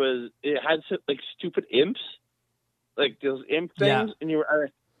it had like stupid imps, like those imp things, and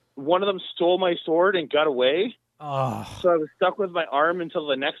one of them stole my sword and got away. Oh. So I was stuck with my arm until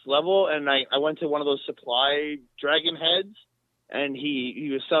the next level, and I went to one of those supply dragon heads, and he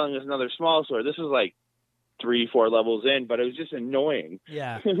was selling us another small sword. This was like 3-4 levels in, but it was just annoying.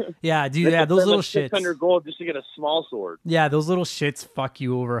 Yeah, yeah, dude. Yeah, those little shits. 600 gold just to get a small sword. Yeah, those little shits fuck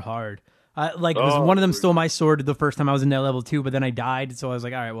you over hard. One of them stole my sword the first time I was in that level too, but then I died, so I was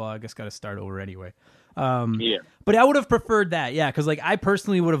like, all right, well, I guess got to start over anyway. Yeah. But I would have preferred that, yeah, because like I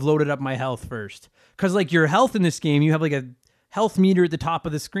personally would have loaded up my health first, because like your health in this game, you have like a health meter at the top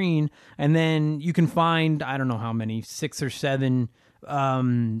of the screen, and then you can find, I don't know how many, 6 or 7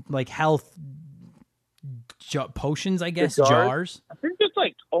 like health potions, I guess, jars. I think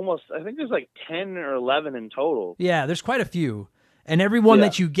there's like 10 or 11 in total. Yeah, there's quite a few. And every one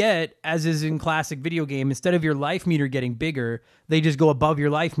that you get, as is in classic video game, instead of your life meter getting bigger, they just go above your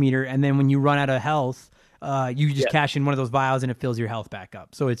life meter, and then when you run out of health, you just cash in one of those vials and it fills your health back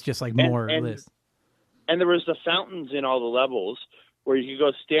up. So it's just like more list. And there was the fountains in all the levels where you could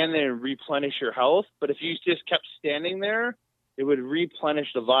go stand there and replenish your health, but if you just kept standing there, it would replenish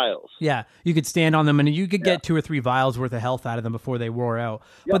the vials. Yeah, you could stand on them, and you could get 2 or 3 vials worth of health out of them before they wore out.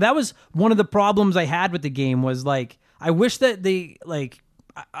 Yep. But that was one of the problems I had with the game was, like, I wish that they, like,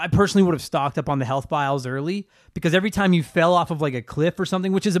 I personally would have stocked up on the health vials early, because every time you fell off of, like, a cliff or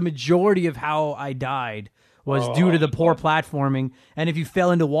something, which is a majority of how I died, was due to the poor platforming. And if you fell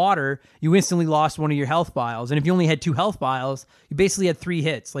into water, you instantly lost one of your health vials. And if you only had 2 health vials, you basically had 3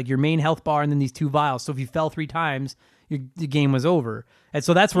 hits, like your main health bar and then these 2 vials. So if you fell 3 times, the game was over. And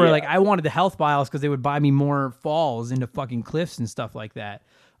so that's where like I wanted the health vials, because they would buy me more falls into fucking cliffs and stuff like that.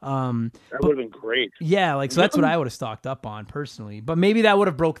 That would have been great. Yeah, like, so that's what I would have stocked up on personally. But maybe that would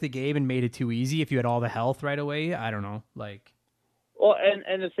have broke the game and made it too easy if you had all the health right away. I don't know. Like, well,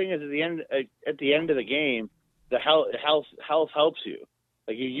 and the thing is, at the end of the game, the health helps you.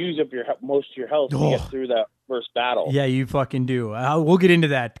 Like, you use up most of your health to get through that first battle. Yeah, you fucking do. We'll get into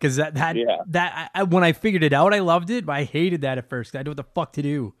that, because when I figured it out, I loved it, but I hated that at first. I didn't know what the fuck to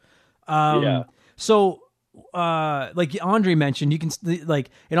do. So, like Andre mentioned, you can,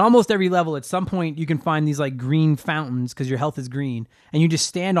 like, in almost every level, at some point, you can find these like green fountains, because your health is green, and you just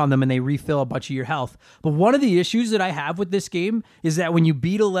stand on them and they refill a bunch of your health. But one of the issues that I have with this game is that when you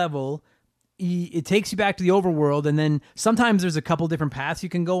beat a level, it takes you back to the overworld, and then sometimes there's a couple different paths you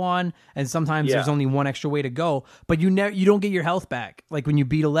can go on, and sometimes there's only one extra way to go, but you don't get your health back, like when you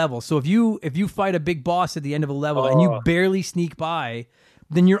beat a level. So if you fight a big boss at the end of a level and you barely sneak by,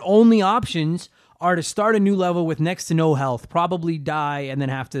 then your only options are to start a new level with next to no health, probably die, and then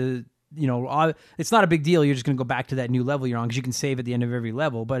have to, it's not a big deal. You're just going to go back to that new level you're on, because you can save at the end of every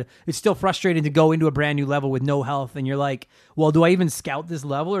level. But it's still frustrating to go into a brand new level with no health, and you're like, well, do I even scout this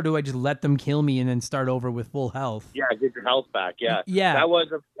level, or do I just let them kill me and then start over with full health? Yeah, get your health back. Yeah. I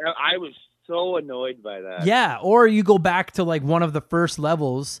was so annoyed by that. Yeah, or you go back to like one of the first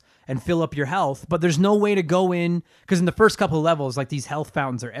levels and fill up your health, but there's no way to go in, because in the first couple of levels, like, these health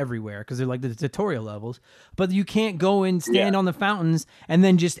fountains are everywhere, because they're like the tutorial levels, but you can't go and stand on the fountains and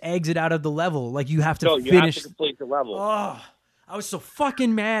then just exit out of the level. Like, you have to finish. You have to complete the level. Oh, I was so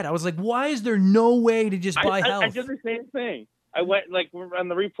fucking mad. I was like, why is there no way to just buy health? I did the same thing. I went, like, on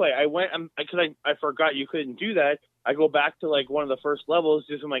the replay, I went, because I forgot you couldn't do that, I go back to like one of the first levels,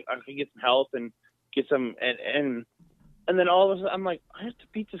 just I'm like, I can get some health and get some, and then all of a sudden I'm like, I have to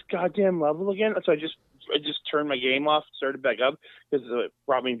beat this goddamn level again. So I just turned my game off, started back up because it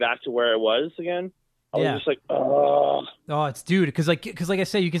brought me back to where I was again. I was just like, oh, it's dude, because like I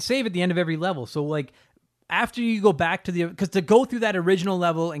say, you can save at the end of every level. So like after you go back to because to go through that original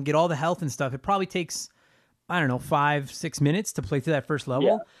level and get all the health and stuff, it probably takes, I don't know, 5-6 minutes to play through that first level.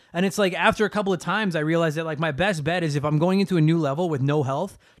 Yeah. And it's like after a couple of times, I realized that like my best bet is if I'm going into a new level with no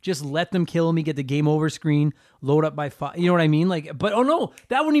health, just let them kill me, get the game over screen, load up my file. You know what I mean? Like, but oh no,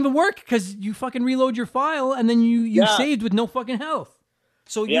 that wouldn't even work because you fucking reload your file and then you saved with no fucking health.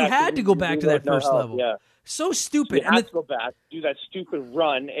 So you had to go back to that first level. Yeah. So stupid. You have to go back, do that stupid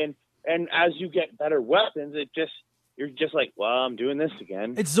run, and as you get better weapons, you're just like, well, I'm doing this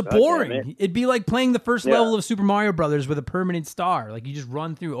again. It's boring. It'd be like playing the first level of Super Mario Brothers with a permanent star. Like you just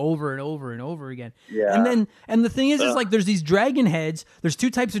run through over and over and over again. Yeah. And the thing is like there's these dragon heads. There's 2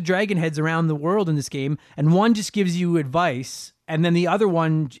 types of dragon heads around the world in this game, and one just gives you advice. And then the other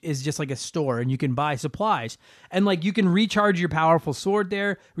one is just like a store, and you can buy supplies. And like you can recharge your powerful sword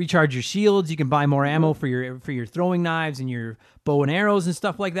there, recharge your shields. You can buy more ammo for your throwing knives and your bow and arrows and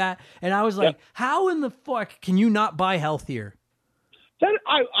stuff like that. And I was like, how in the fuck can you not buy health here? That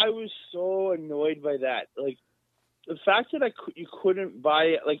I was so annoyed by that. Like the fact that you couldn't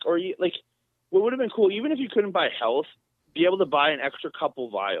buy what would have been cool, even if you couldn't buy health, be able to buy an extra couple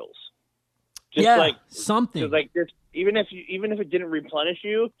vials. Just something. Like this, even if it didn't replenish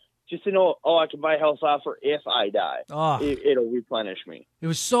you, just to know, I can buy health off for if I die. It'll replenish me. It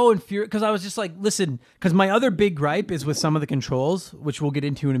was so infuriating because I was just like, listen, because my other big gripe is with some of the controls, which we'll get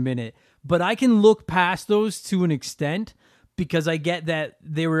into in a minute. But I can look past those to an extent because I get that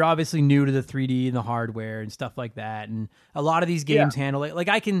they were obviously new to the 3D and the hardware and stuff like that. And a lot of these games handle it. Like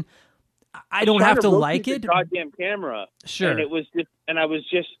I don't have to like it. Goddamn camera. Sure. And it was just,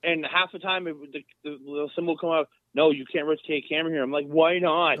 and half the time the symbol come out. No, you can't rotate camera here. I'm like, why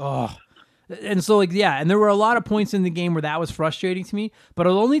not? Oh. And so and there were a lot of points in the game where that was frustrating to me, but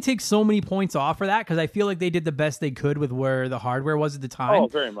it'll only take so many points off for that because I feel like they did the best they could with where the hardware was at the time. Oh,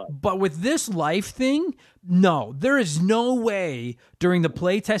 very much. But with this life thing, no, there is no way during the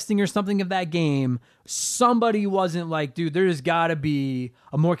play testing or something of that game, somebody wasn't like, dude, there's got to be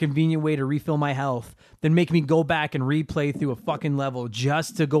a more convenient way to refill my health than make me go back and replay through a fucking level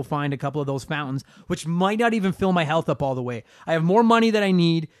just to go find a couple of those fountains, which might not even fill my health up all the way. I have more money than I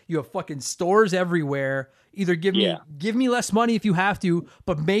need. You have fucking stores everywhere. Either give me less money if you have to,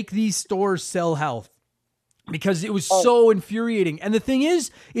 but make these stores sell health. Because it was so infuriating. And the thing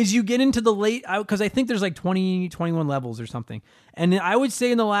is you get into the late, because I think there's like 20, 21 levels or something. And I would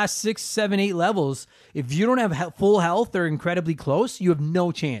say in the last 6, 7, 8 levels, if you don't have full health or incredibly close, you have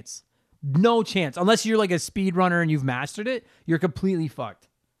no chance. No chance. Unless you're like a speed runner and you've mastered it, you're completely fucked.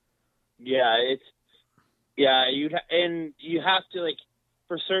 Yeah, and you have to, like,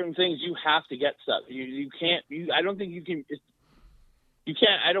 for certain things, you have to get stuff. You can't, I don't think you can...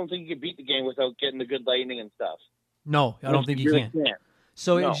 I don't think you can beat the game without getting the good lightning and stuff. No, I don't think you can.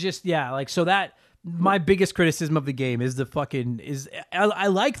 So it's just, so that, my biggest criticism of the game is I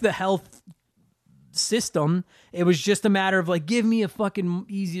like the health system. It was just a matter of like, give me a fucking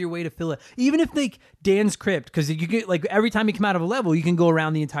easier way to fill it. Even if like Dan's Crypt, because you get like every time you come out of a level, you can go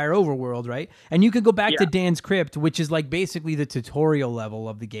around the entire overworld, right? And you could go back to Dan's Crypt, which is like basically the tutorial level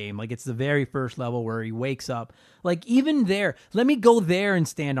of the game. Like it's the very first level where he wakes up. Like even there, let me go there and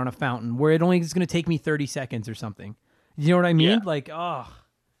stand on a fountain where it only is going to take me 30 seconds or something. You know what I mean? Yeah. Like,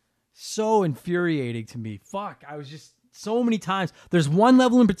 so infuriating to me. Fuck, I was just so many times. There's one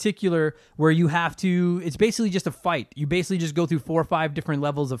level in particular where you have to, it's basically just a fight. You basically just go through 4 or 5 different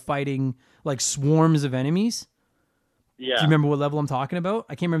levels of fighting like swarms of enemies. Yeah. Do you remember what level I'm talking about?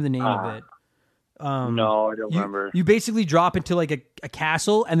 I can't remember the name of it. No, I don't remember. You basically drop into like a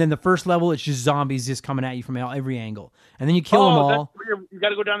castle, and then the first level, it's just zombies just coming at you from every angle. And then you kill them all. You got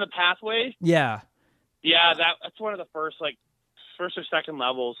to go down the pathway? Yeah. Yeah, that's one of the first or second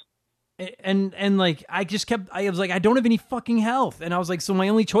levels. And like I was like, I don't have any fucking health, and I was like, so my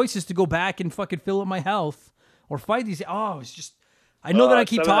only choice is to go back and fucking fill up my health or fight these. It's just, I know that I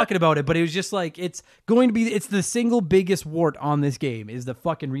keep talking about it, but it was just like it's the single biggest wart on this game is the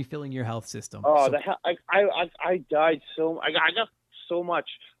fucking refilling your health system. I died I got so much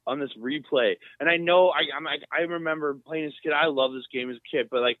on this replay, and I know I remember playing this kid. I love this game as a kid,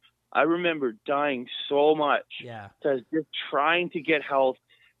 but like I remember dying so much. Yeah, because you're trying to get health.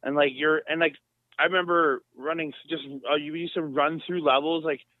 And I remember running you used to run through levels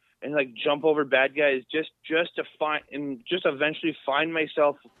and jump over bad guys just to find and just eventually find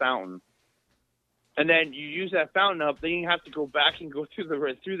myself a fountain. and then you use that fountain up, then you have to go back and go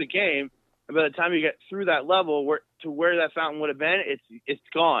through the game. And by the time you get through that level, where that fountain would have been, it's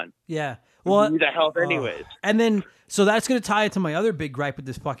gone. Yeah. Well, you need that health anyways. And then, so that's going to tie into my other big gripe with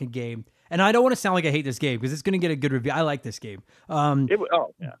this fucking game. And I don't want to sound like I hate this game because it's going to get a good review. I like this game. Yeah.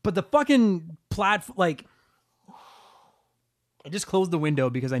 But the fucking platform, like, I just closed the window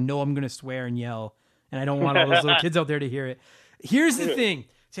because I know I'm going to swear and yell, and I don't want all those little kids out there to hear it. Here's the thing.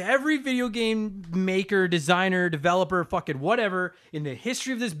 To every video game maker, designer, developer, fucking whatever in the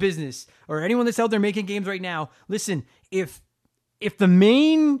history of this business, or anyone that's out there making games right now, listen, if the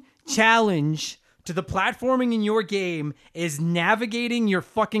main challenge to the platforming in your game is navigating your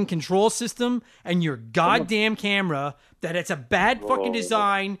fucking control system and your goddamn camera, that it's a bad fucking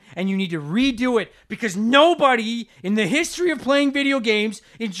design and you need to redo it, because nobody in the history of playing video games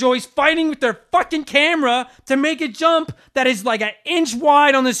enjoys fighting with their fucking camera to make a jump that is like an inch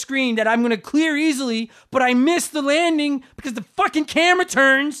wide on the screen that I'm going to clear easily, but I miss the landing because the fucking camera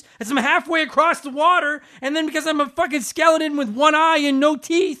turns as I'm halfway across the water, and then because I'm a fucking skeleton with one eye and no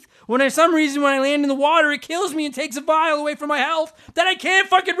teeth, when for some reason when I land in the water, it kills me and takes a vial away from my health that I can't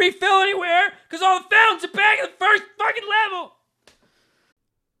fucking refill anywhere because all the fountains are back at the first fucking level.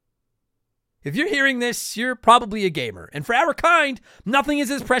 If you're hearing this, you're probably a gamer. And for our kind, nothing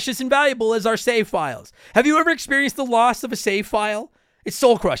is as precious and valuable as our save files. Have you ever experienced the loss of a save file? It's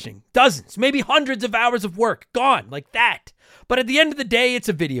soul-crushing. Dozens, maybe hundreds of hours of work gone like that. But at the end of the day, it's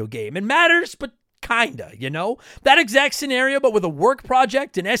a video game. It matters, but kinda, you know? That exact scenario, but with a work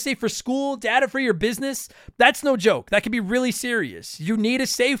project, an essay for school, data for your business, that's no joke. That can be really serious. You need a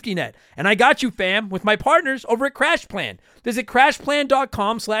safety net. And I got you, fam, with my partners over at CrashPlan. Visit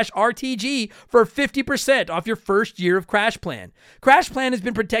CrashPlan.com/RTG for 50% off your first year of CrashPlan. CrashPlan has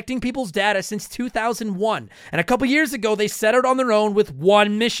been protecting people's data since 2001. And a couple years ago, they set out on their own with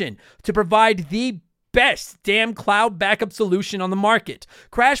one mission: to provide the best damn cloud backup solution on the market.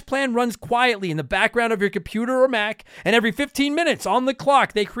 CrashPlan runs quietly in the background of your computer or Mac, and every 15 minutes on the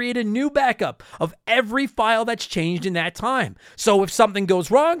clock, they create a new backup of every file that's changed in that time. So if something goes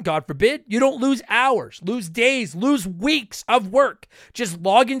wrong, God forbid, you don't lose hours, lose days, lose weeks of work. Just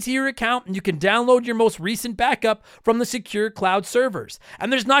log into your account and you can download your most recent backup from the secure cloud servers.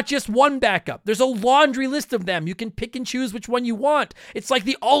 And there's not just one backup. There's a laundry list of them. You can pick and choose which one you want. It's like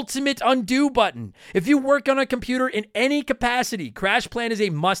the ultimate undo button. If you work on a computer in any capacity, CrashPlan is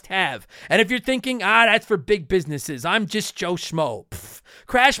a must-have. And if you're thinking, that's for big businesses, I'm just Joe Schmo.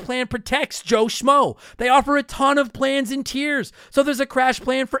 CrashPlan protects Joe Schmo. They offer a ton of plans and tiers. So there's a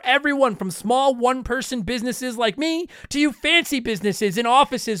CrashPlan for everyone, from small one-person businesses like me to you fancy businesses in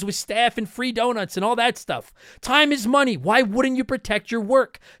offices with staff and free donuts and all that stuff. Time is money. Why wouldn't you protect your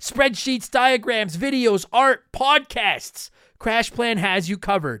work? Spreadsheets, diagrams, videos, art, podcasts. CrashPlan has you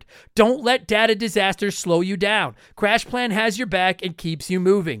covered. Don't let data disasters slow you down. CrashPlan has your back and keeps you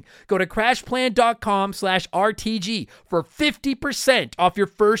moving. Go to CrashPlan.com/RTG for 50% off your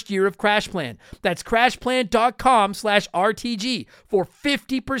first year of CrashPlan. That's CrashPlan.com/RTG for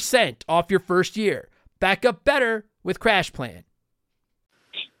 50% off your first year. Back up better with CrashPlan.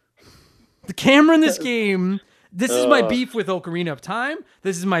 The camera in this game... This is my beef with Ocarina of Time.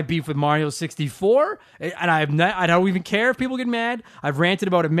 This is my beef with Mario 64. And I don't even care if people get mad. I've ranted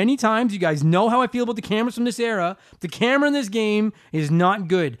about it many times. You guys know how I feel about the cameras from this era. The camera in this game is not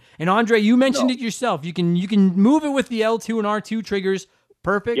good. And Andre, you mentioned it yourself. You can move it with the L2 and R2 triggers.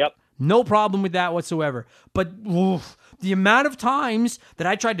 Perfect. Yep. No problem with that whatsoever. But the amount of times that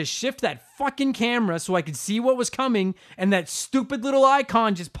I tried to shift that fucking camera so I could see what was coming, and that stupid little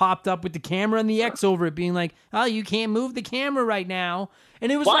icon just popped up with the camera and the X over it being like, oh, you can't move the camera right now.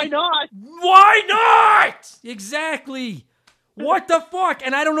 And it was Why not? Why not? Exactly. What the fuck?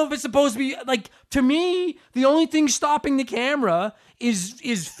 And I don't know if it's supposed to be, like, to me, the only thing stopping the camera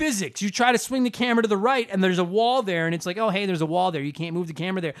is physics. You try to swing the camera to the right and there's a wall there, and it's like, oh, hey, there's a wall there. You can't move the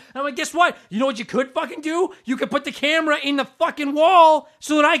camera there. And I'm like, guess what? You know what you could fucking do? You could put the camera in the fucking wall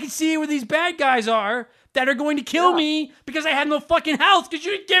so that I can see where these bad guys are that are going to kill me because I had no fucking health because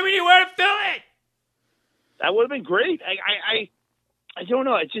you didn't give me anywhere to fill it. That would have been great. I don't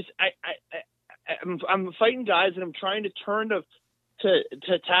know. It's just, I'm fighting guys and I'm trying to turn to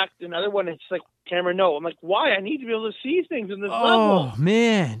attack another one. It's like, camera, no. I'm like, why? I need to be able to see things in this level. Oh,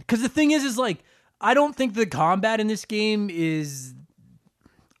 man. Because the thing is like, I don't think the combat in this game is...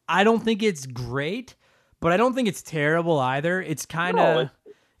 I don't think it's great, but I don't think it's terrible either. It's kind of...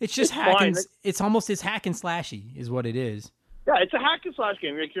 it's just hack and... It's almost as hack and slashy is what it is. Yeah, it's a hack and slash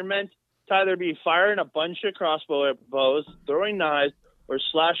game. Like, you're meant to either be firing a bunch of crossbow bows, throwing knives, or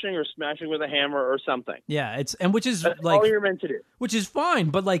slashing or smashing with a hammer or something. Yeah, which is That's like all you're meant to do. Which is fine,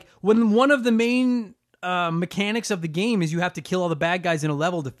 but like when one of the main mechanics of the game is you have to kill all the bad guys in a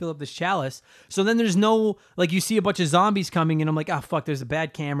level to fill up this chalice. So then there's no, like, you see a bunch of zombies coming and I'm like, oh fuck, there's a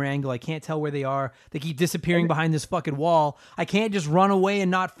bad camera angle. I can't tell where they are. They keep disappearing behind this fucking wall. I can't just run away and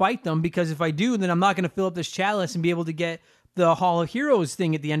not fight them, because if I do, then I'm not going to fill up this chalice and be able to get the Hall of Heroes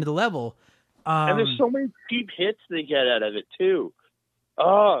thing at the end of the level. And there's so many cheap hits they get out of it too.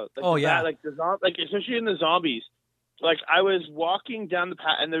 Oh, yeah. Like especially in the zombies. Like, I was walking down the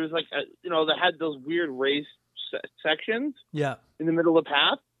path, and there was like, they had those weird raised sections. Yeah. In the middle of the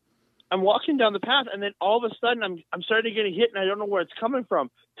path. I'm walking down the path, and then all of a sudden, I'm starting to get hit, and I don't know where it's coming from,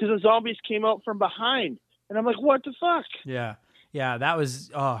 because the zombies came out from behind, and I'm like, what the fuck? Yeah, that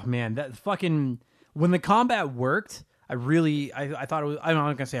was, oh man, that fucking, when the combat worked, I thought it was, I'm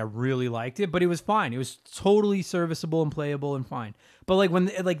not gonna say I really liked it, but it was fine. It was totally serviceable and playable and fine. But like when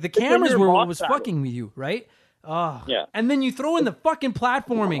the cameras were what was fucking with you, right? Oh, yeah. And then you throw in the fucking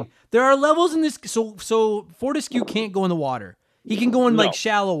platforming. There are levels in this. So Fortescue can't go in the water. He can go in like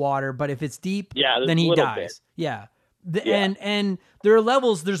shallow water, but if it's deep, then he dies. Bit. Yeah. And there are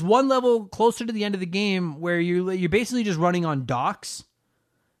levels. There's one level closer to the end of the game where you're basically just running on docks.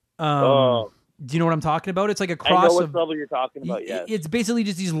 Do you know what I'm talking about? It's like a cross. I know what level you're talking about. Yeah. It's basically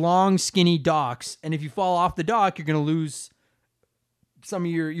just these long, skinny docks, and if you fall off the dock, you're gonna lose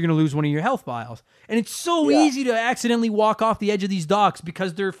you're going to lose one of your health vials. And it's so easy to accidentally walk off the edge of these docks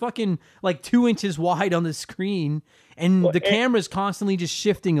because they're fucking like 2 inches wide on the screen, and the camera's constantly just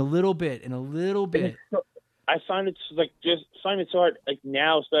shifting a little bit and a little bit. I find it's so hard, like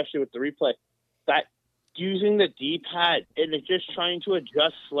now, especially with the replay, that using the D-pad and it's just trying to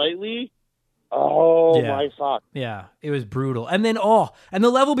adjust slightly. Oh my fuck. Yeah, it was brutal. And then and the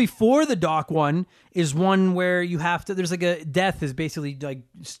level before the dock one is one where you have to, there's like a death is basically like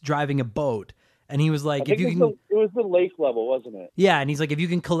driving a boat. And he was like, it was the lake level, wasn't it? Yeah, and he's like, if you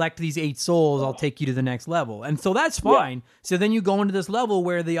can collect these 8 souls, I'll take you to the next level. And so that's fine. Yeah. So then you go into this level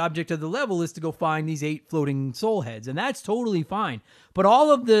where the object of the level is to go find these 8 floating soul heads, and that's totally fine. But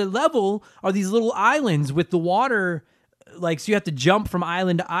all of the level are these little islands with the water. Like, so you have to jump from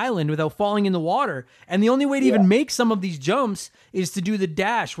island to island without falling in the water. And the only way to even make some of these jumps is to do the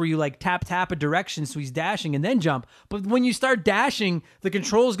dash where you like tap a direction so he's dashing and then jump. But when you start dashing, the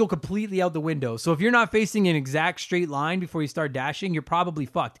controls go completely out the window. So if you're not facing an exact straight line before you start dashing, you're probably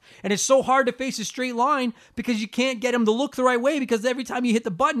fucked. And it's so hard to face a straight line because you can't get him to look the right way, because every time you hit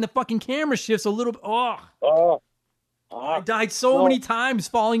the button, the fucking camera shifts a little bit. I died so many times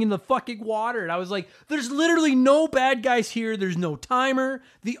falling in the fucking water. And I was like, there's literally no bad guys here. There's no timer.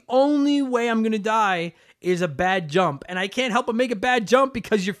 The only way I'm going to die is a bad jump. And I can't help but make a bad jump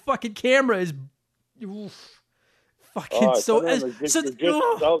because your fucking camera is fucking so angry.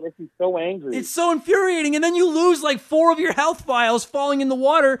 It's so infuriating. And then you lose like 4 of your health vials falling in the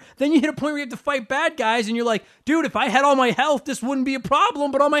water. Then you hit a point where you have to fight bad guys. And you're like, dude, if I had all my health, this wouldn't be a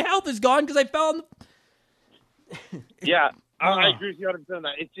problem. But all my health is gone because I fell in the... Yeah, I agree with you 100% on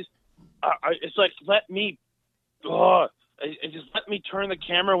that. It's just, it's like, let me turn the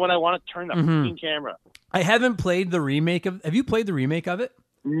camera when I want to turn the fucking camera. I haven't played the remake of. Have you played the remake of it?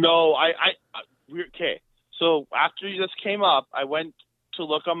 No, okay. So after this came up, I went to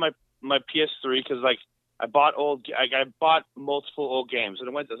look on my PS3 because like I bought multiple old games, and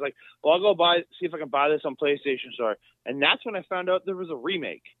I was like, well, I'll go see if I can buy this on PlayStation Store. And that's when I found out there was a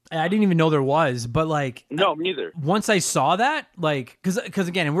remake. I didn't even know there was, but like... No, me neither. Once I saw that, like... Because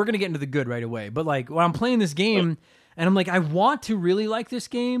again, and we're going to get into the good right away, but like when I'm playing this game, and I'm like, I want to really like this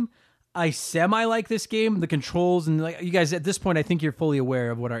game. I semi-like this game. The controls, and like you guys, at this point, I think you're fully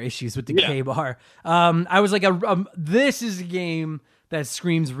aware of what our issues with the game are. I was like, this is a game that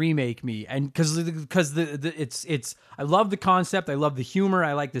screams remake me, and because it's I love the concept, I love the humor,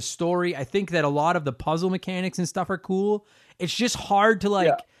 I like the story. I think that a lot of the puzzle mechanics and stuff are cool. It's just hard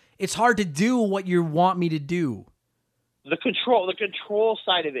to it's hard to do what you want me to do. The control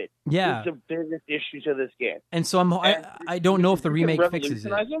side of it is the biggest issue to this game. And so I don't know if the remake fixes it.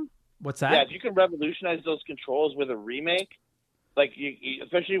 Them, what's that? Yeah, if you can revolutionize those controls with a remake, like you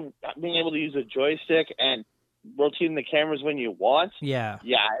especially being able to use a joystick and rotating the cameras when you want. I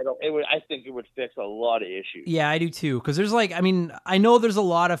think it would fix a lot of issues. Yeah, I do too. Because there's like, I mean, I know there's a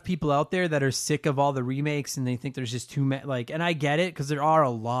lot of people out there that are sick of all the remakes and they think there's just too many. Like, and I get it because there are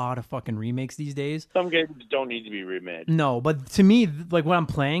a lot of fucking remakes these days. Some games don't need to be remade. No, but to me, like when I'm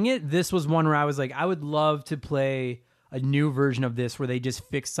playing it, this was one where I was like, I would love to play a new version of this where they just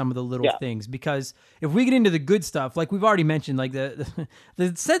fix some of the little things, because if we get into the good stuff, like we've already mentioned, like the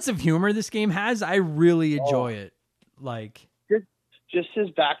sense of humor this game has, I really enjoy it. Like just his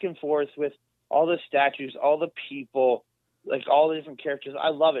back and forth with all the statues, all the people, like all the different characters. I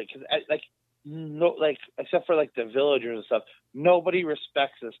love it because except for like the villagers and stuff, nobody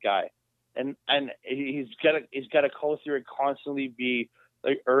respects this guy, and he's got to go through and constantly be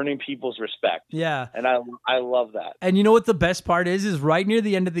like earning people's respect. Yeah. And I love that. And you know what the best part is right near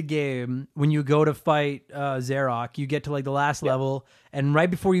the end of the game, when you go to fight Zarok, you get to like the last level, and right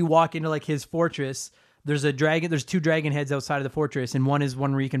before you walk into like his fortress, there's two dragon heads outside of the fortress, and one is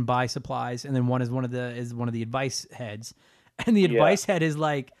one where you can buy supplies, and then one is one of the advice heads. And the advice head is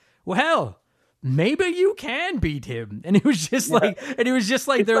like, well, maybe you can beat him. And it was just like,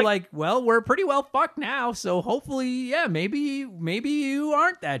 they're like, well, we're pretty well fucked now. So hopefully, maybe you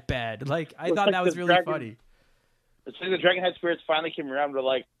aren't that bad. Like, I thought that was really funny. It's like the Dragon Head spirits finally came around. They're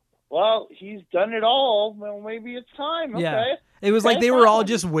like, well, he's done it all. Well, maybe it's time. Okay. Yeah. It was like they were all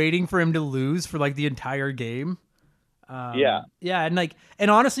just waiting for him to lose for like the entire game. Yeah,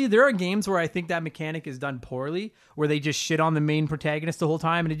 and honestly, there are games where I think that mechanic is done poorly, where they just shit on the main protagonist the whole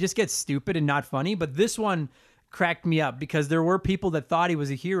time, and it just gets stupid and not funny. But this one cracked me up because there were people that thought he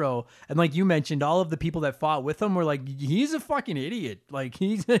was a hero, and like you mentioned, all of the people that fought with him were like, he's a fucking idiot, like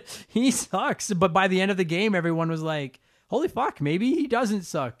he sucks. But by the end of the game, everyone was like, holy fuck, maybe he doesn't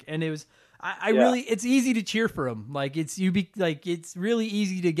suck, and it was. I really, it's easy to cheer for him. Like it's really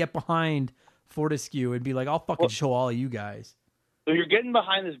easy to get behind Fortescue and be like, I'll fucking show all of you guys. So you're getting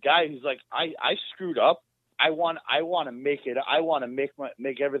behind this guy who's like, I screwed up. I want to make it. I want to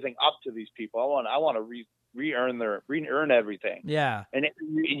make everything up to these people. I want to re-earn everything. Yeah. And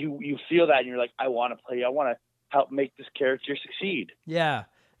you feel that, and you're like, I want to play. I want to help make this character succeed. Yeah.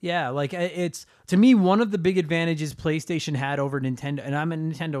 Yeah, like it's, to me, one of the big advantages PlayStation had over Nintendo, and I'm a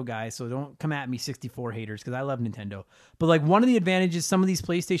Nintendo guy, so don't come at me 64 haters, because I love Nintendo. But like one of the advantages some of these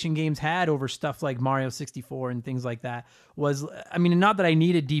PlayStation games had over stuff like Mario 64 and things like that was, I mean, not that I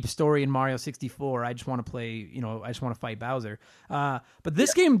need a deep story in Mario 64, I just want to play, I just want to fight Bowser. But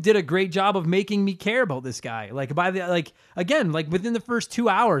this game did a great job of making me care about this guy. Like again, within the first 2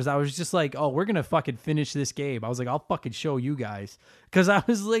 hours, I was just like, oh, we're going to fucking finish this game. I was like, I'll fucking show you guys.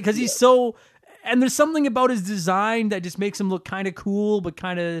 Because he's so, and there's something about his design that just makes him look kind of cool, but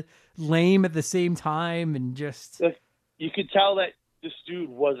kind of lame at the same time. And just, you could tell that this dude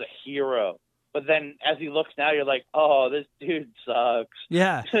was a hero, but then as he looks now, you're like, oh, this dude sucks.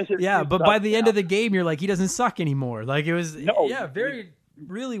 Yeah. Yeah. But by the end of the game, you're like, he doesn't suck anymore. Like it was,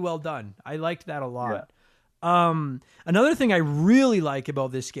 really well done. I liked that a lot. Yeah. Another thing I really like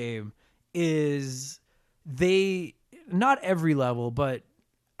about this game is not every level, but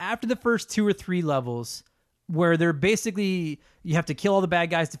after the first 2 or 3 levels, where they're basically, you have to kill all the bad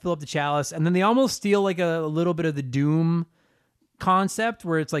guys to fill up the chalice, and then they almost steal like a little bit of the Doom concept,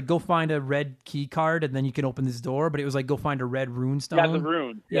 where it's like, go find a red key card and then you can open this door, but it was like, go find a red rune stone. Yeah, the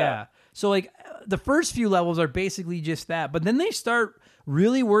rune. Yeah. So like the first few levels are basically just that, but then they start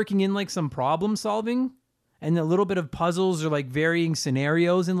really working in like some problem solving and a little bit of puzzles or like varying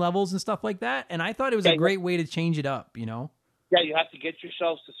scenarios and levels and stuff like that. And I thought it was a great way to change it up, Yeah, you have to get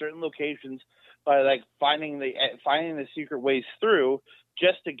yourselves to certain locations by like finding the secret ways through,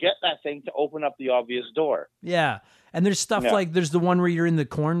 just to get that thing to open up the obvious door. Yeah. And there's stuff like, there's the one where you're in the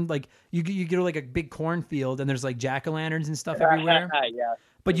corn, like you go to like a big cornfield and there's like jack-o'-lanterns and stuff everywhere. Yeah.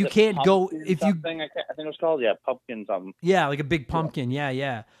 But you can't go if you. I think it was called pumpkin something. Yeah, like a big pumpkin.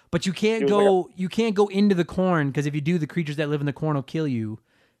 Yeah. But you can't go. You can't go into the corn, because if you do, the creatures that live in the corn will kill you.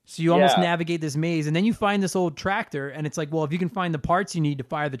 So you almost navigate this maze, and then you find this old tractor, and it's like, well, if you can find the parts you need to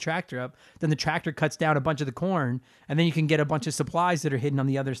fire the tractor up, then the tractor cuts down a bunch of the corn, and then you can get a bunch of supplies that are hidden on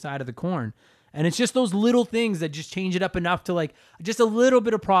the other side of the corn. And it's just those little things that just change it up enough to like just a little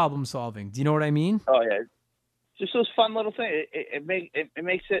bit of problem solving. Do you know what I mean? Oh yeah. Just those fun little things. It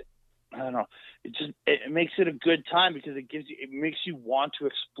makes it, I don't know. It makes it a good time, because it makes you want to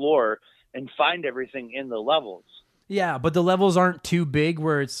explore and find everything in the levels. Yeah, but the levels aren't too big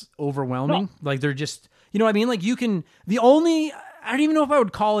where it's overwhelming. No. Like they're just, you know what I mean? Like I don't even know if I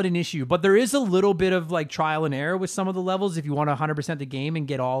would call it an issue, but there is a little bit of like trial and error with some of the levels if you want to 100% the game and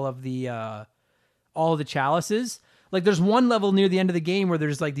get all of the chalices. Like there's one level near the end of the game where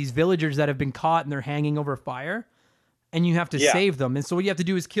there's like these villagers that have been caught and they're hanging over fire, and you have to save them. And so what you have to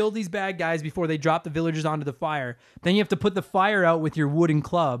do is kill these bad guys before they drop the villagers onto the fire. Then you have to put the fire out with your wooden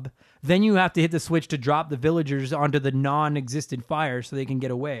club. Then you have to hit the switch to drop the villagers onto the non-existent fire so they can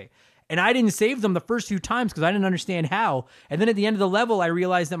get away. And I didn't save them the first few times because I didn't understand how. And then at the end of the level, I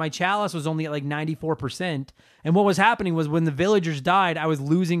realized that my chalice was only at like 94%. And what was happening was when the villagers died, I was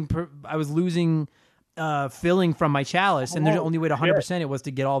losing filling from my chalice, and the only way to 100% it was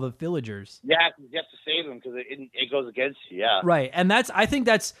to get all the villagers. Yeah, you have to save them because it goes against you. Yeah, right. And I think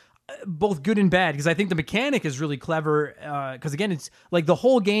that's both good and bad, because I think the mechanic is really clever. Because again, it's like the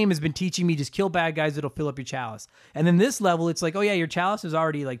whole game has been teaching me just kill bad guys that'll fill up your chalice, and then this level it's like, oh yeah, your chalice is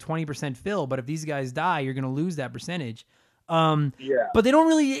already like 20% fill, but if these guys die, you're gonna lose that percentage. But they don't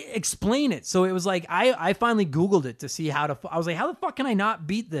really explain it, so it was like I finally Googled it to see how to. I was like, how the fuck can I not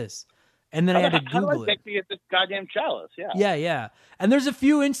beat this? And then I had to Google it. To get this goddamn chalice? Yeah. And there's a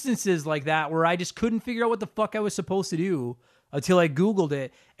few instances like that where I just couldn't figure out what the fuck I was supposed to do until I Googled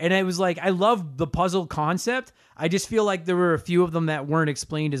it. And I was like, I love the puzzle concept. I just feel like there were a few of them that weren't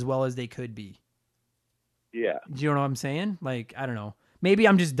explained as well as they could be. Yeah. Do you know what I'm saying? Like, I don't know. Maybe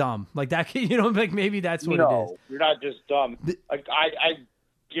I'm just dumb. Like that, like maybe that's what it is. No, you're not just dumb. Like I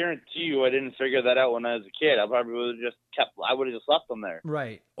guarantee you I didn't figure that out when I was a kid. I probably would have just left them there.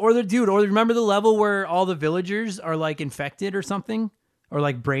 Right. Or remember the level where all the villagers are like infected or something, or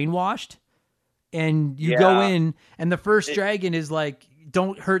like brainwashed, and you go in and the first dragon is like,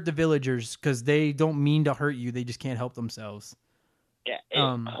 don't hurt the villagers because they don't mean to hurt you. They just can't help themselves.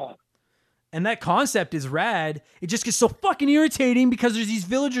 Yeah. And that concept is rad. It just gets so fucking irritating because there's these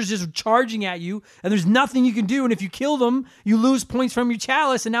villagers just charging at you, and there's nothing you can do. And if you kill them, you lose points from your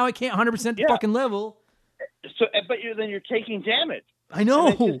chalice, and now I can't 100% the fucking level. So, but then you're taking damage. I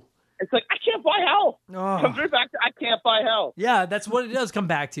know. It's like, I can't buy health. Oh. Comes right back to, I can't buy health. Yeah, that's what it does come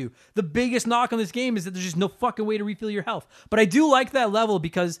back to. The biggest knock on this game is that there's just no fucking way to refill your health. But I do like that level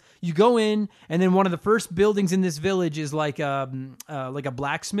because you go in, and then one of the first buildings in this village is like a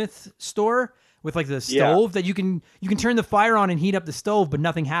blacksmith store with like the stove that you can turn the fire on and heat up the stove, but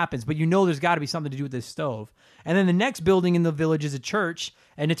nothing happens. But you know there's got to be something to do with this stove. And then the next building in the village is a church,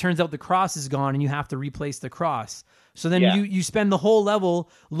 and it turns out the cross is gone, and you have to replace the cross. So then you spend the whole level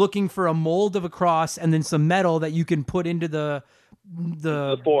looking for a mold of a cross and then some metal that you can put into the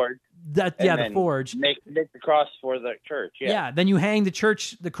forge. The forge. Make the cross for the church. Yeah. Then you hang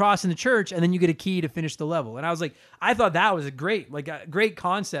the cross in the church, and then you get a key to finish the level. And I was like, I thought that was a great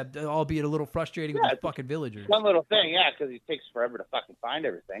concept, albeit a little frustrating with these fucking villagers. One little thing, because it takes forever to fucking find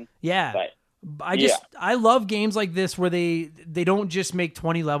everything. Yeah. But I love games like this where they don't just make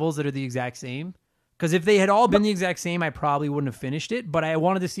 20 levels that are the exact same. Because if they had all been the exact same, I probably wouldn't have finished it. But I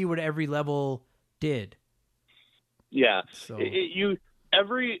wanted to see what every level did. Yeah. So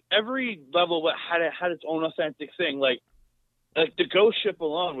every level had its own authentic thing. Like the ghost ship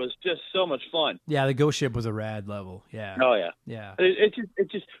alone was just so much fun. Yeah, the ghost ship was a rad level. Yeah. Oh yeah. Yeah. It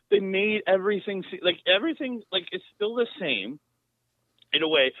just they made everything it's still the same. In a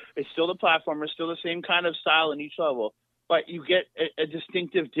way, it's still the platformer, still the same kind of style in each level, but you get a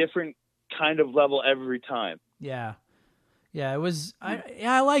distinctive, different kind of level every time. Yeah. It was.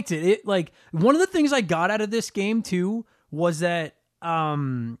 I liked it. It like one of the things I got out of this game too was that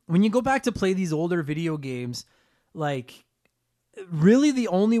when you go back to play these older video games, like really the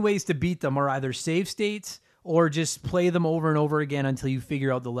only ways to beat them are either save states or just play them over and over again until you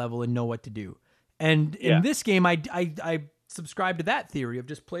figure out the level and know what to do. And in this game, I subscribe to that theory of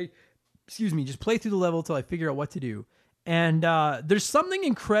just play through the level until I figure out what to do. And there's something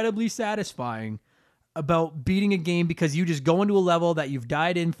incredibly satisfying about beating a game because you just go into a level that you've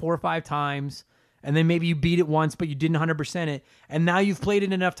died in 4 or 5 times, and then maybe you beat it once, but you didn't 100% it, and now you've played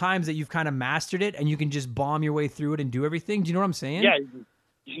it enough times that you've kind of mastered it, and you can just bomb your way through it and do everything. Do you know what I'm saying? Yeah,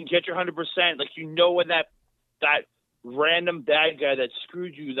 you can get your 100%. Like, you know when that random bad guy that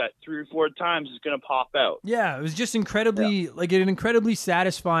screwed you that 3 or 4 times is going to pop out. Yeah, it was just incredibly, like an incredibly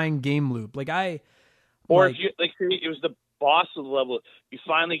satisfying game loop. If you it was the boss of the level, you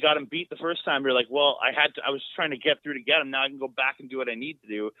finally got him beat the first time. You're like, well, I was trying to get through to get him. Now I can go back and do what I need to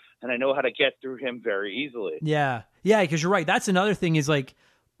do, and I know how to get through him very easily. Yeah, because you're right. That's another thing is like,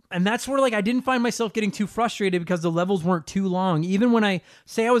 and that's where like I didn't find myself getting too frustrated because the levels weren't too long. Even when I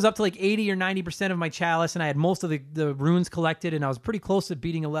was up to like 80 or 90% of my chalice, and I had most of the runes collected, and I was pretty close to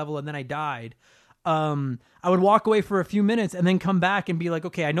beating a level, and then I died. I would walk away for a few minutes and then come back and be like,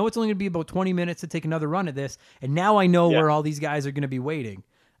 okay, I know it's only going to be about 20 minutes to take another run at this. And now I know where all these guys are going to be waiting.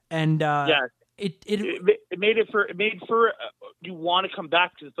 And, it made for you want to come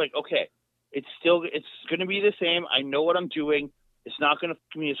back because it's like, okay, it's going to be the same. I know what I'm doing. It's not going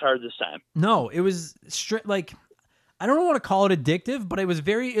to be as hard this time. No, it was like, I don't want to call it addictive, but it was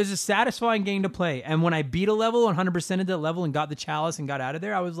a satisfying game to play. And when I beat a level, 100% of that level and got the chalice and got out of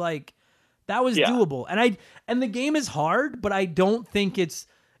there, I was like, that was doable. And the game is hard, but I don't think it's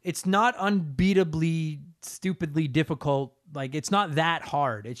not unbeatably, stupidly difficult. Like, it's not that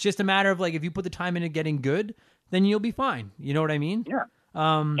hard. It's just a matter of like, if you put the time into getting good, then you'll be fine. You know what I mean? Yeah.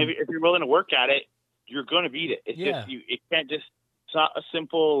 If you're willing to work at it, you're going to beat it. It's Yeah. just it can't just. It's not a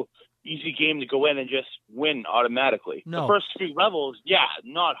simple, easy game to go in and just win automatically. No. The first few levels,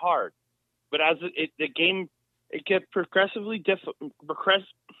 not hard, but as the game, it gets progressively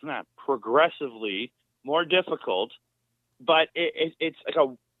more difficult. But it's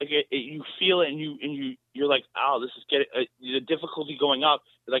like you feel it and you're like, oh, this is getting the difficulty going up.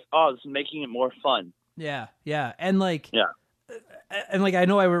 You're like, oh, this is making it more fun. Yeah, and like, and like, I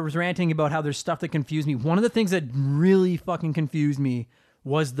know I was ranting about how there's stuff that confused me. One of the things that really fucking confused me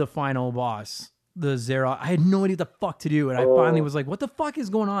was the final boss, the Xerox. I had no idea what the fuck to do, and I finally was like, what the fuck is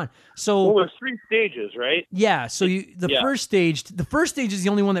going on? So, there's 3 stages, right? Yeah. So the first stage is the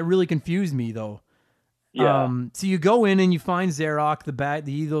only one that really confused me, though. Yeah. So you go in and you find Xerox,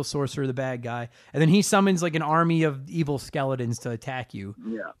 the evil sorcerer, the bad guy, and then he summons like an army of evil skeletons to attack you.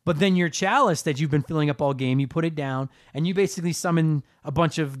 Yeah. But then your chalice that you've been filling up all game, you put it down, and you basically summon a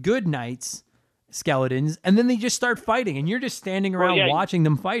bunch of good knights, skeletons, and then they just start fighting, and you're just standing around watching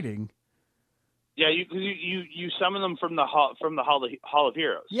them fighting. Yeah, you summon them from the Hall of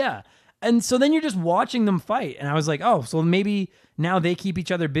Heroes. Yeah. And so then you're just watching them fight. And I was like, oh, so maybe now they keep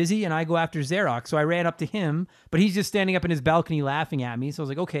each other busy and I go after Xerox. So I ran up to him, but he's just standing up in his balcony laughing at me. So I was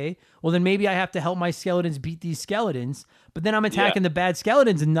like, okay, well then maybe I have to help my skeletons beat these skeletons. But then I'm attacking the bad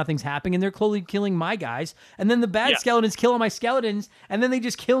skeletons and nothing's happening and they're slowly killing my guys. And then the bad skeletons kill all my skeletons and then they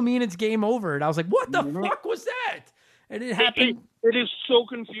just kill me and it's game over. And I was like, what the fuck was that? And it happened. It is so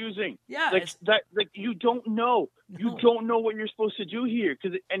confusing. Yeah. Like you don't know. You don't know what you're supposed to do here.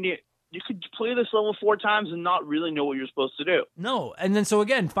 You could play this level 4 times and not really know what you're supposed to do. No. And then so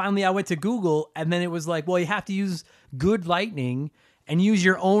again, finally I went to Google and then it was like, well, you have to use good lightning and use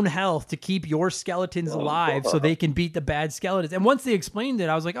your own health to keep your skeletons alive so they can beat the bad skeletons. And once they explained it,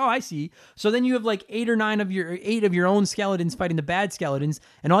 I was like, oh, I see. So then you have like 8 of your own skeletons fighting the bad skeletons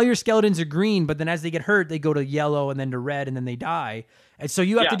and all your skeletons are green, but then as they get hurt, they go to yellow and then to red and then they die. And so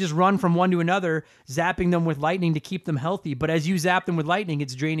you have to just run from one to another, zapping them with lightning to keep them healthy. But as you zap them with lightning,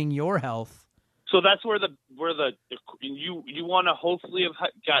 it's draining your health. So that's where you want to hopefully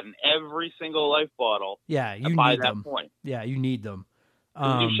have gotten every single life bottle. Yeah, you by need that them. point. Yeah, you need them.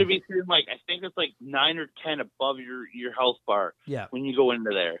 You should be seeing I think it's like 9 or 10 above your health bar. Yeah. When you go into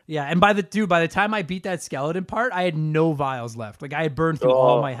there. Yeah, and by the time I beat that skeleton part, I had no vials left. Like I had burned through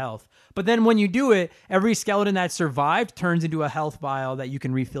all my health. But then when you do it, every skeleton that survived turns into a health vial that you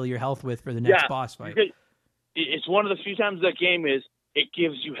can refill your health with for the next boss fight. It's one of the few times that game it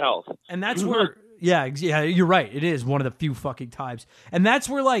gives you health. And that's where yeah, you're right. It is one of the few fucking times. And that's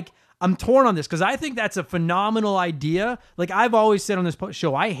where I'm torn on this because I think that's a phenomenal idea. Like I've always said on this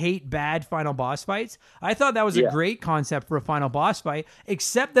show, I hate bad final boss fights. I thought that was a great concept for a final boss fight,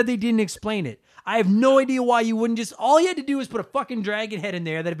 except that they didn't explain it. I have no idea why you wouldn't all you had to do was put a fucking dragon head in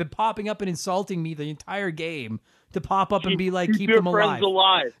there that had been popping up and insulting me the entire game to pop up and be like, keep them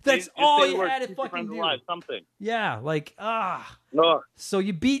alive. That's all you had to fucking do. Something. Yeah, So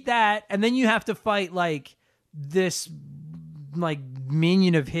you beat that, and then you have to fight this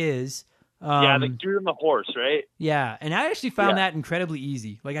minion of his. The dude on the horse, right? Yeah, and I actually found that incredibly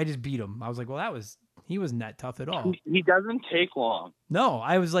easy. I just beat him. I was like, well, he wasn't that tough at all. He doesn't take long. No,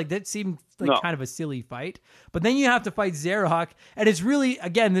 I was like, that seemed kind of a silly fight. But then you have to fight Xerox, and it's really,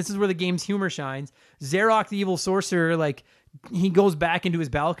 again, this is where the game's humor shines. Xerox, the evil sorcerer, he goes back into his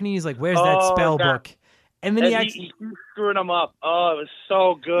balcony. He's like, where's that spell book? And then he keeps screwing him up. Oh, it was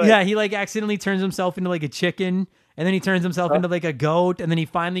so good. Yeah, he accidentally turns himself into a chicken. And then he turns himself into a goat, and then he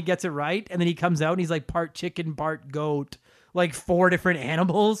finally gets it right, and then he comes out and he's part chicken, part goat, 4 different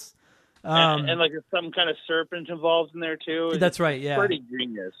animals. And some kind of serpent involved in there too. That's right, yeah. Pretty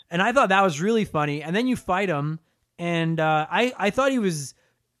genius. And I thought that was really funny. And then you fight him, and I thought he was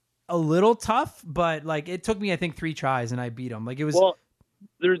a little tough, but it took me I think 3 tries, and I beat him. It was. Well,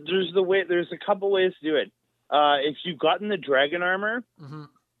 there's a couple ways to do it. If you've gotten the dragon armor. Mm-hmm.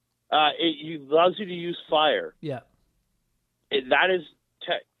 It allows you to use fire. Yeah. That is,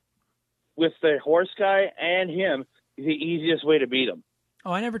 with the horse guy and him, the easiest way to beat him.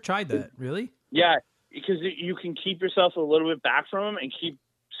 Oh, I never tried that. Really? Yeah, because you can keep yourself a little bit back from him and keep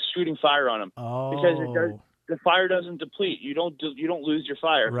shooting fire on him. Oh. Because the fire doesn't deplete. You don't lose your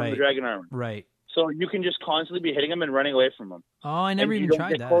fire from the dragon armor. Right. So you can just constantly be hitting him and running away from him. Oh, I never even tried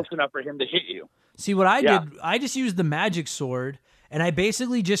that. You don't get close enough for him to hit you. See, what I did, I just used the magic sword. And I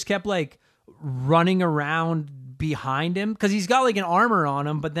basically just kept running around behind him because he's got an armor on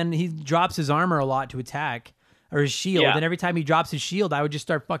him, but then he drops his armor a lot to attack or his shield. And every time he drops his shield, I would just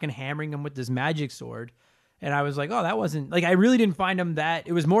start fucking hammering him with this magic sword. And I was like, oh, that wasn't I really didn't find him that.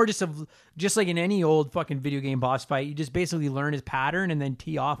 It was more just like in any old fucking video game boss fight. You just basically learn his pattern and then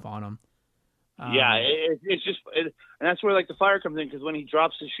tee off on him. And that's where like the fire comes in, because when he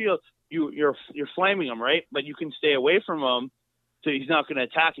drops the shield, you're flaming him, right? But you can stay away from him, so he's not going to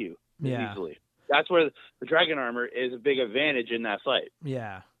attack you easily. That's where the dragon armor is a big advantage in that fight.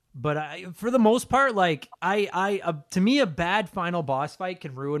 Yeah. But for the most part, like to me, a bad final boss fight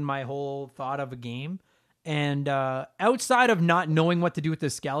can ruin my whole thought of a game. And outside of not knowing what to do with the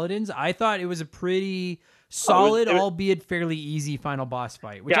skeletons, I thought it was a pretty solid, albeit fairly easy final boss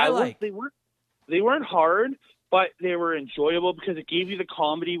fight, which I like. They weren't hard, but they were enjoyable because it gave you the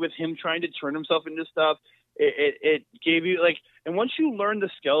comedy with him trying to turn himself into stuff. It gave you like, and once you learn the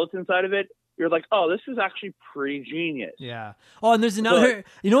skeleton side of it, you're like, oh, this is actually pretty genius. Yeah. Oh, and there's another,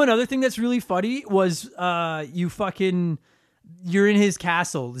 another thing that's really funny was you're in his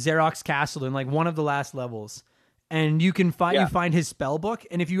castle, Xerox castle, in like one of the last levels, and you can find his spell book.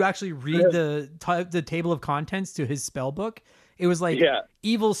 And if you actually read the table of contents to his spell book, it was like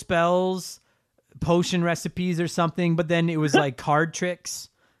evil spells, potion recipes or something. But then it was like card tricks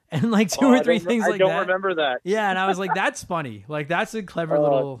and like two or three things like that. I don't remember that. Yeah. And I was like, that's funny. Like that's a clever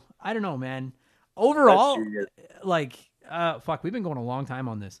little, I don't know, man. Overall, like, we've been going a long time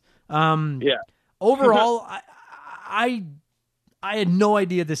on this. Overall, I had no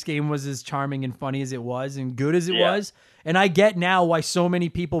idea this game was as charming and funny as it was and good as it was. And I get now why so many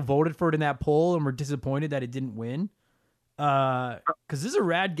people voted for it in that poll and were disappointed that it didn't win. Because this is a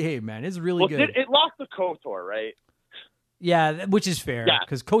rad game, man. It's really good. It lost to KOTOR, right? Yeah, which is fair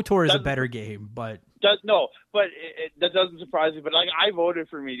because KOTOR is a better game, but that doesn't surprise me. But like, I voted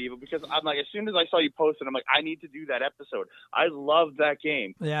for Medieval because I'm like, as soon as I saw you post it, I'm like, I need to do that episode. I loved that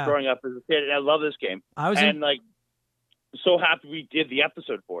game growing up as a kid, and I love this game. Like, so happy we did the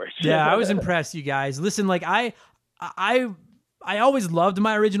episode for it. Yeah, I was impressed, you guys. Listen, like I always loved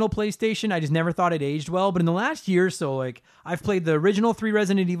my original PlayStation. I just never thought it aged well. But in the last year or so, like I've played the original 3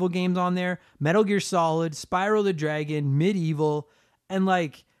 Resident Evil games on there, Metal Gear Solid, Spyro the Dragon, Medieval, and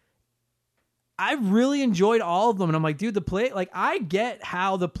like I really enjoyed all of them. And I'm like, dude, I get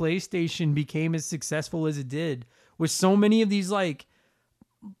how the PlayStation became as successful as it did with so many of these, like,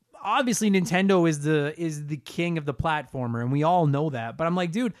 obviously Nintendo is the king of the platformer, and we all know that. But I'm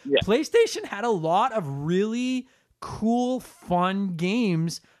like, dude, PlayStation had a lot of really cool, fun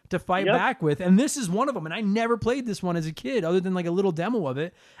games to fight back with, and this is one of them. And I never played this one as a kid, other than like a little demo of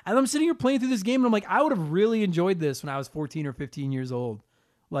it. And I'm sitting here playing through this game, and I'm like, I would have really enjoyed this when I was 14 or 15 years old.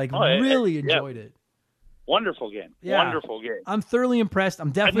 Like, really enjoyed it. Wonderful game. Yeah. Wonderful game. I'm thoroughly impressed.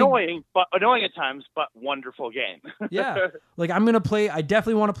 I'm definitely annoying at times, but wonderful game. Yeah. Like I'm going to play, I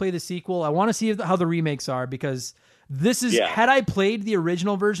definitely want to play the sequel. I want to see how the remakes are, because this is, had I played the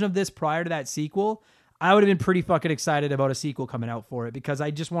original version of this prior to that sequel, I would have been pretty fucking excited about a sequel coming out for it, because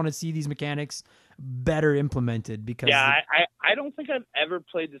I just want to see these mechanics better implemented. Because I don't think I've ever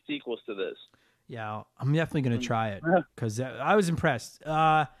played the sequels to this. Yeah, I'm definitely going to try it, because I was impressed.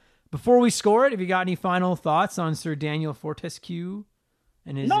 Before we score it, have you got any final thoughts on Sir Daniel Fortescue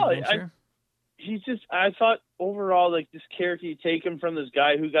and his adventure? I thought overall, like, this character, you take him from this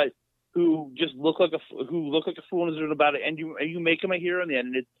guy who just looked like a fool and was about it, and you make him a hero in the end,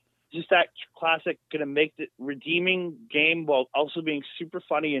 and it's just that classic, gonna make the redeeming game while also being super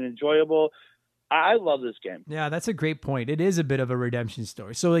funny and enjoyable. I love this game. Yeah, that's a great point. It is a bit of a redemption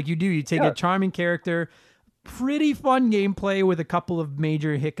story. So like you take a charming character, pretty fun gameplay with a couple of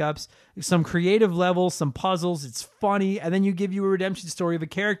major hiccups, some creative levels, some puzzles. It's funny. And then you give you a redemption story of a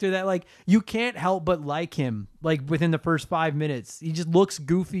character that like you can't help but like him, like within the first 5 minutes. He just looks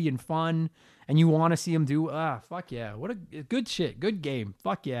goofy and fun, and you want to see him do, fuck yeah. What a good shit. Good game.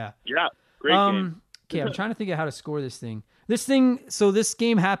 Fuck yeah. Yeah. Great game. Okay, I'm trying to think of how to score this thing. So this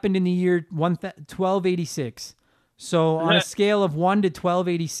game happened in the year 1286. So on a scale of 1 to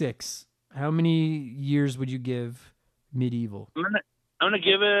 1286, how many years would you give Medieval? I'm gonna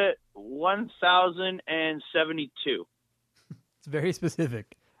give it 1,072. It's very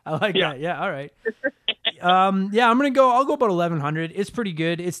specific. I like that. Yeah, all right. I'll go about 1,100. It's pretty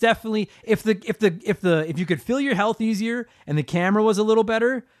good. It's definitely, if you could feel your health easier and the camera was a little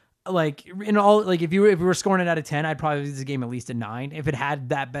better, like in all, like if you were scoring it out of 10, I'd probably give this game at least a 9 if it had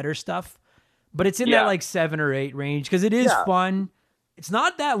that better stuff. But it's in that like 7 or 8 range, because it is fun. It's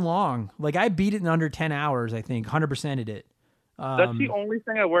not that long. Like I beat it in under 10 hours, I think. 100%ed it. That's the only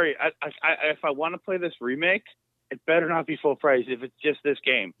thing I worry. If I want to play this remake, it better not be full price if it's just this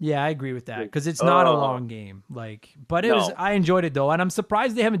game. Yeah, I agree with that, because it's not a long game. Like, but I enjoyed it though, and I'm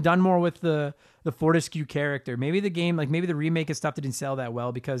surprised they haven't done more with the the Fortescue character. Maybe the game, like maybe the remake and stuff didn't sell that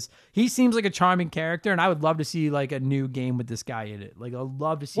well because he seems like a charming character, and I would love to see like a new game with this guy in it. Like I'd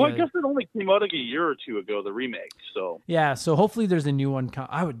love to see. Well, I guess it only came out like a year or two ago, the remake. So yeah, so hopefully there's a new one.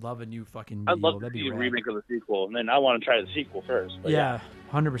 I would love a new fucking Medieval. I'd love to see a remake of the sequel, and then I want to try the sequel first. But yeah,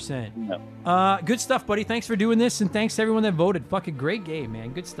 100%. No. Good stuff, buddy. Thanks for doing this, and thanks to everyone that voted. Fucking great game,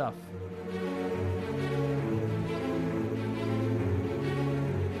 man. Good stuff.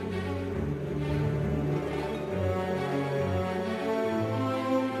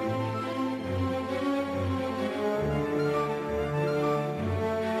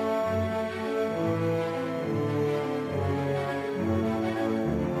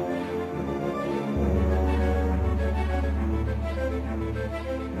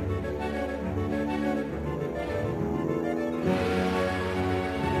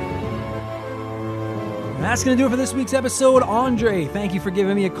 That's going to do it for this week's episode. Andre, thank you for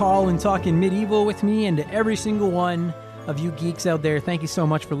giving me a call and talking Medieval with me, and to every single one of you geeks out there, thank you so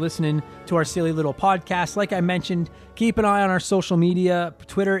much for listening to our silly little podcast. Like I mentioned, keep an eye on our social media,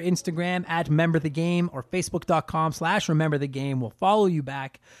 Twitter, Instagram, @RememberTheGame, or Facebook.com/RememberTheGame. We'll follow you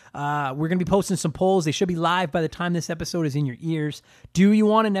back. We're going to be posting some polls. They should be live by the time this episode is in your ears. Do you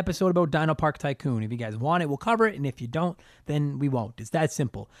want an episode about Dino Park Tycoon? If you guys want it, we'll cover it, and if you don't, then we won't. It's that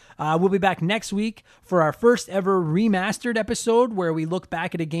simple. We'll be back next week for our first ever remastered episode where we look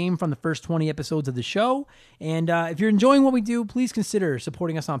back at a game from the first 20 episodes of the show. And if you're enjoying what we do, please consider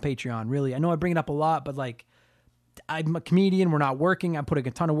supporting us on Patreon. Really, I know I bring it up a lot, but like, I'm a comedian. We're not working. I'm putting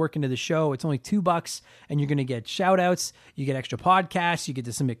a ton of work into the show. It's only $2, and you're going to get shout outs. You get extra podcasts. You get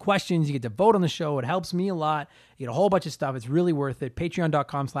to submit questions. You get to vote on the show. It helps me a lot. You get a whole bunch of stuff. It's really worth it.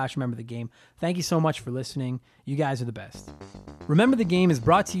 Patreon.com/RememberTheGame. Thank you so much for listening. You guys are the best. Remember the Game is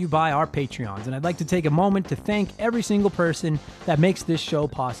brought to you by our Patreons, and I'd like to take a moment to thank every single person that makes this show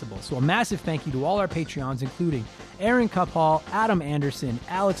possible. So a massive thank you to all our Patreons, including Aaron Cuphall, Adam Anderson,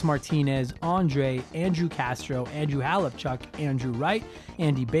 Alex Martinez, Andre, Andrew Castro, Andrew Halipchuk, Andrew Wright,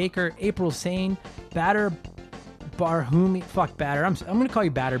 Andy Baker, April Sane, Batter Barhumi, fuck Batter. I'm going to call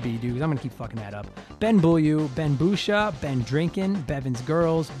you Batter B, dude, because I'm going to keep fucking that up. Ben Bulyu, Ben Busha, Ben Drinkin, Bevan's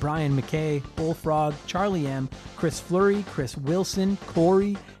Girls, Brian McKay, Bullfrog, Charlie M, Chris Fleury, Chris Wilson,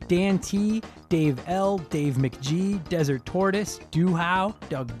 Corey, Dan T, Dave L, Dave McG, Desert Tortoise, Duhow,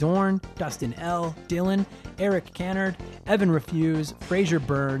 Doug Dorn, Dustin L, Dylan, Eric Cannard, Evan Refuse, Fraser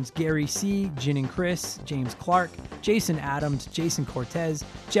Burns, Gary C, Jin and Chris, James Clark, Jason Adams, Jason Cortez,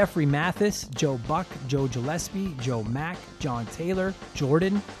 Jeffrey Mathis, Joe Buck, Joe Gillespie, Joe Mack, John Taylor,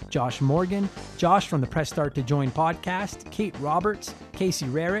 Jordan, Josh Morgan, Josh from the Press Start to Join podcast, Kate Roberts, Casey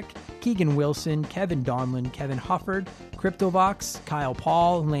Rarick, Keegan Wilson, Kevin Donlin, Kevin Hufford, Cryptovox, Kyle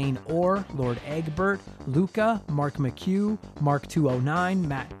Paul, Lane Orr, Lord Egbert, Luca, Mark McHugh, Mark 209,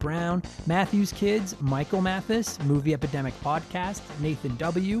 Matt Brown, Matthews Kids, Michael Mathis, Movie Epidemic Podcast, Nathan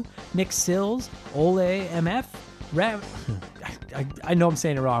W, Nick Sills, Ole MF, I know I'm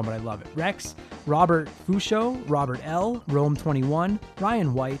saying it wrong, but I love it. Rex, Robert Fusho, Robert L, Rome 21,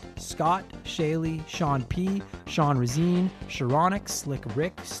 Ryan White, Scott, Shaley, Sean P, Sean Razine, Sharonix, Slick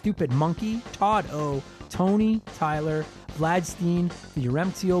Rick, Stupid Monkey, Todd O, Tony, Tyler, Vladstein, the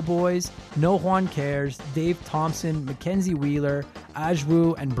Uremtio Boys, No Juan Cares, Dave Thompson, Mackenzie Wheeler,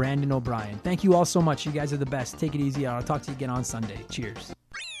 Ajwu, and Brandon O'Brien. Thank you all so much. You guys are the best. Take it easy. I'll talk to you again on Sunday. Cheers.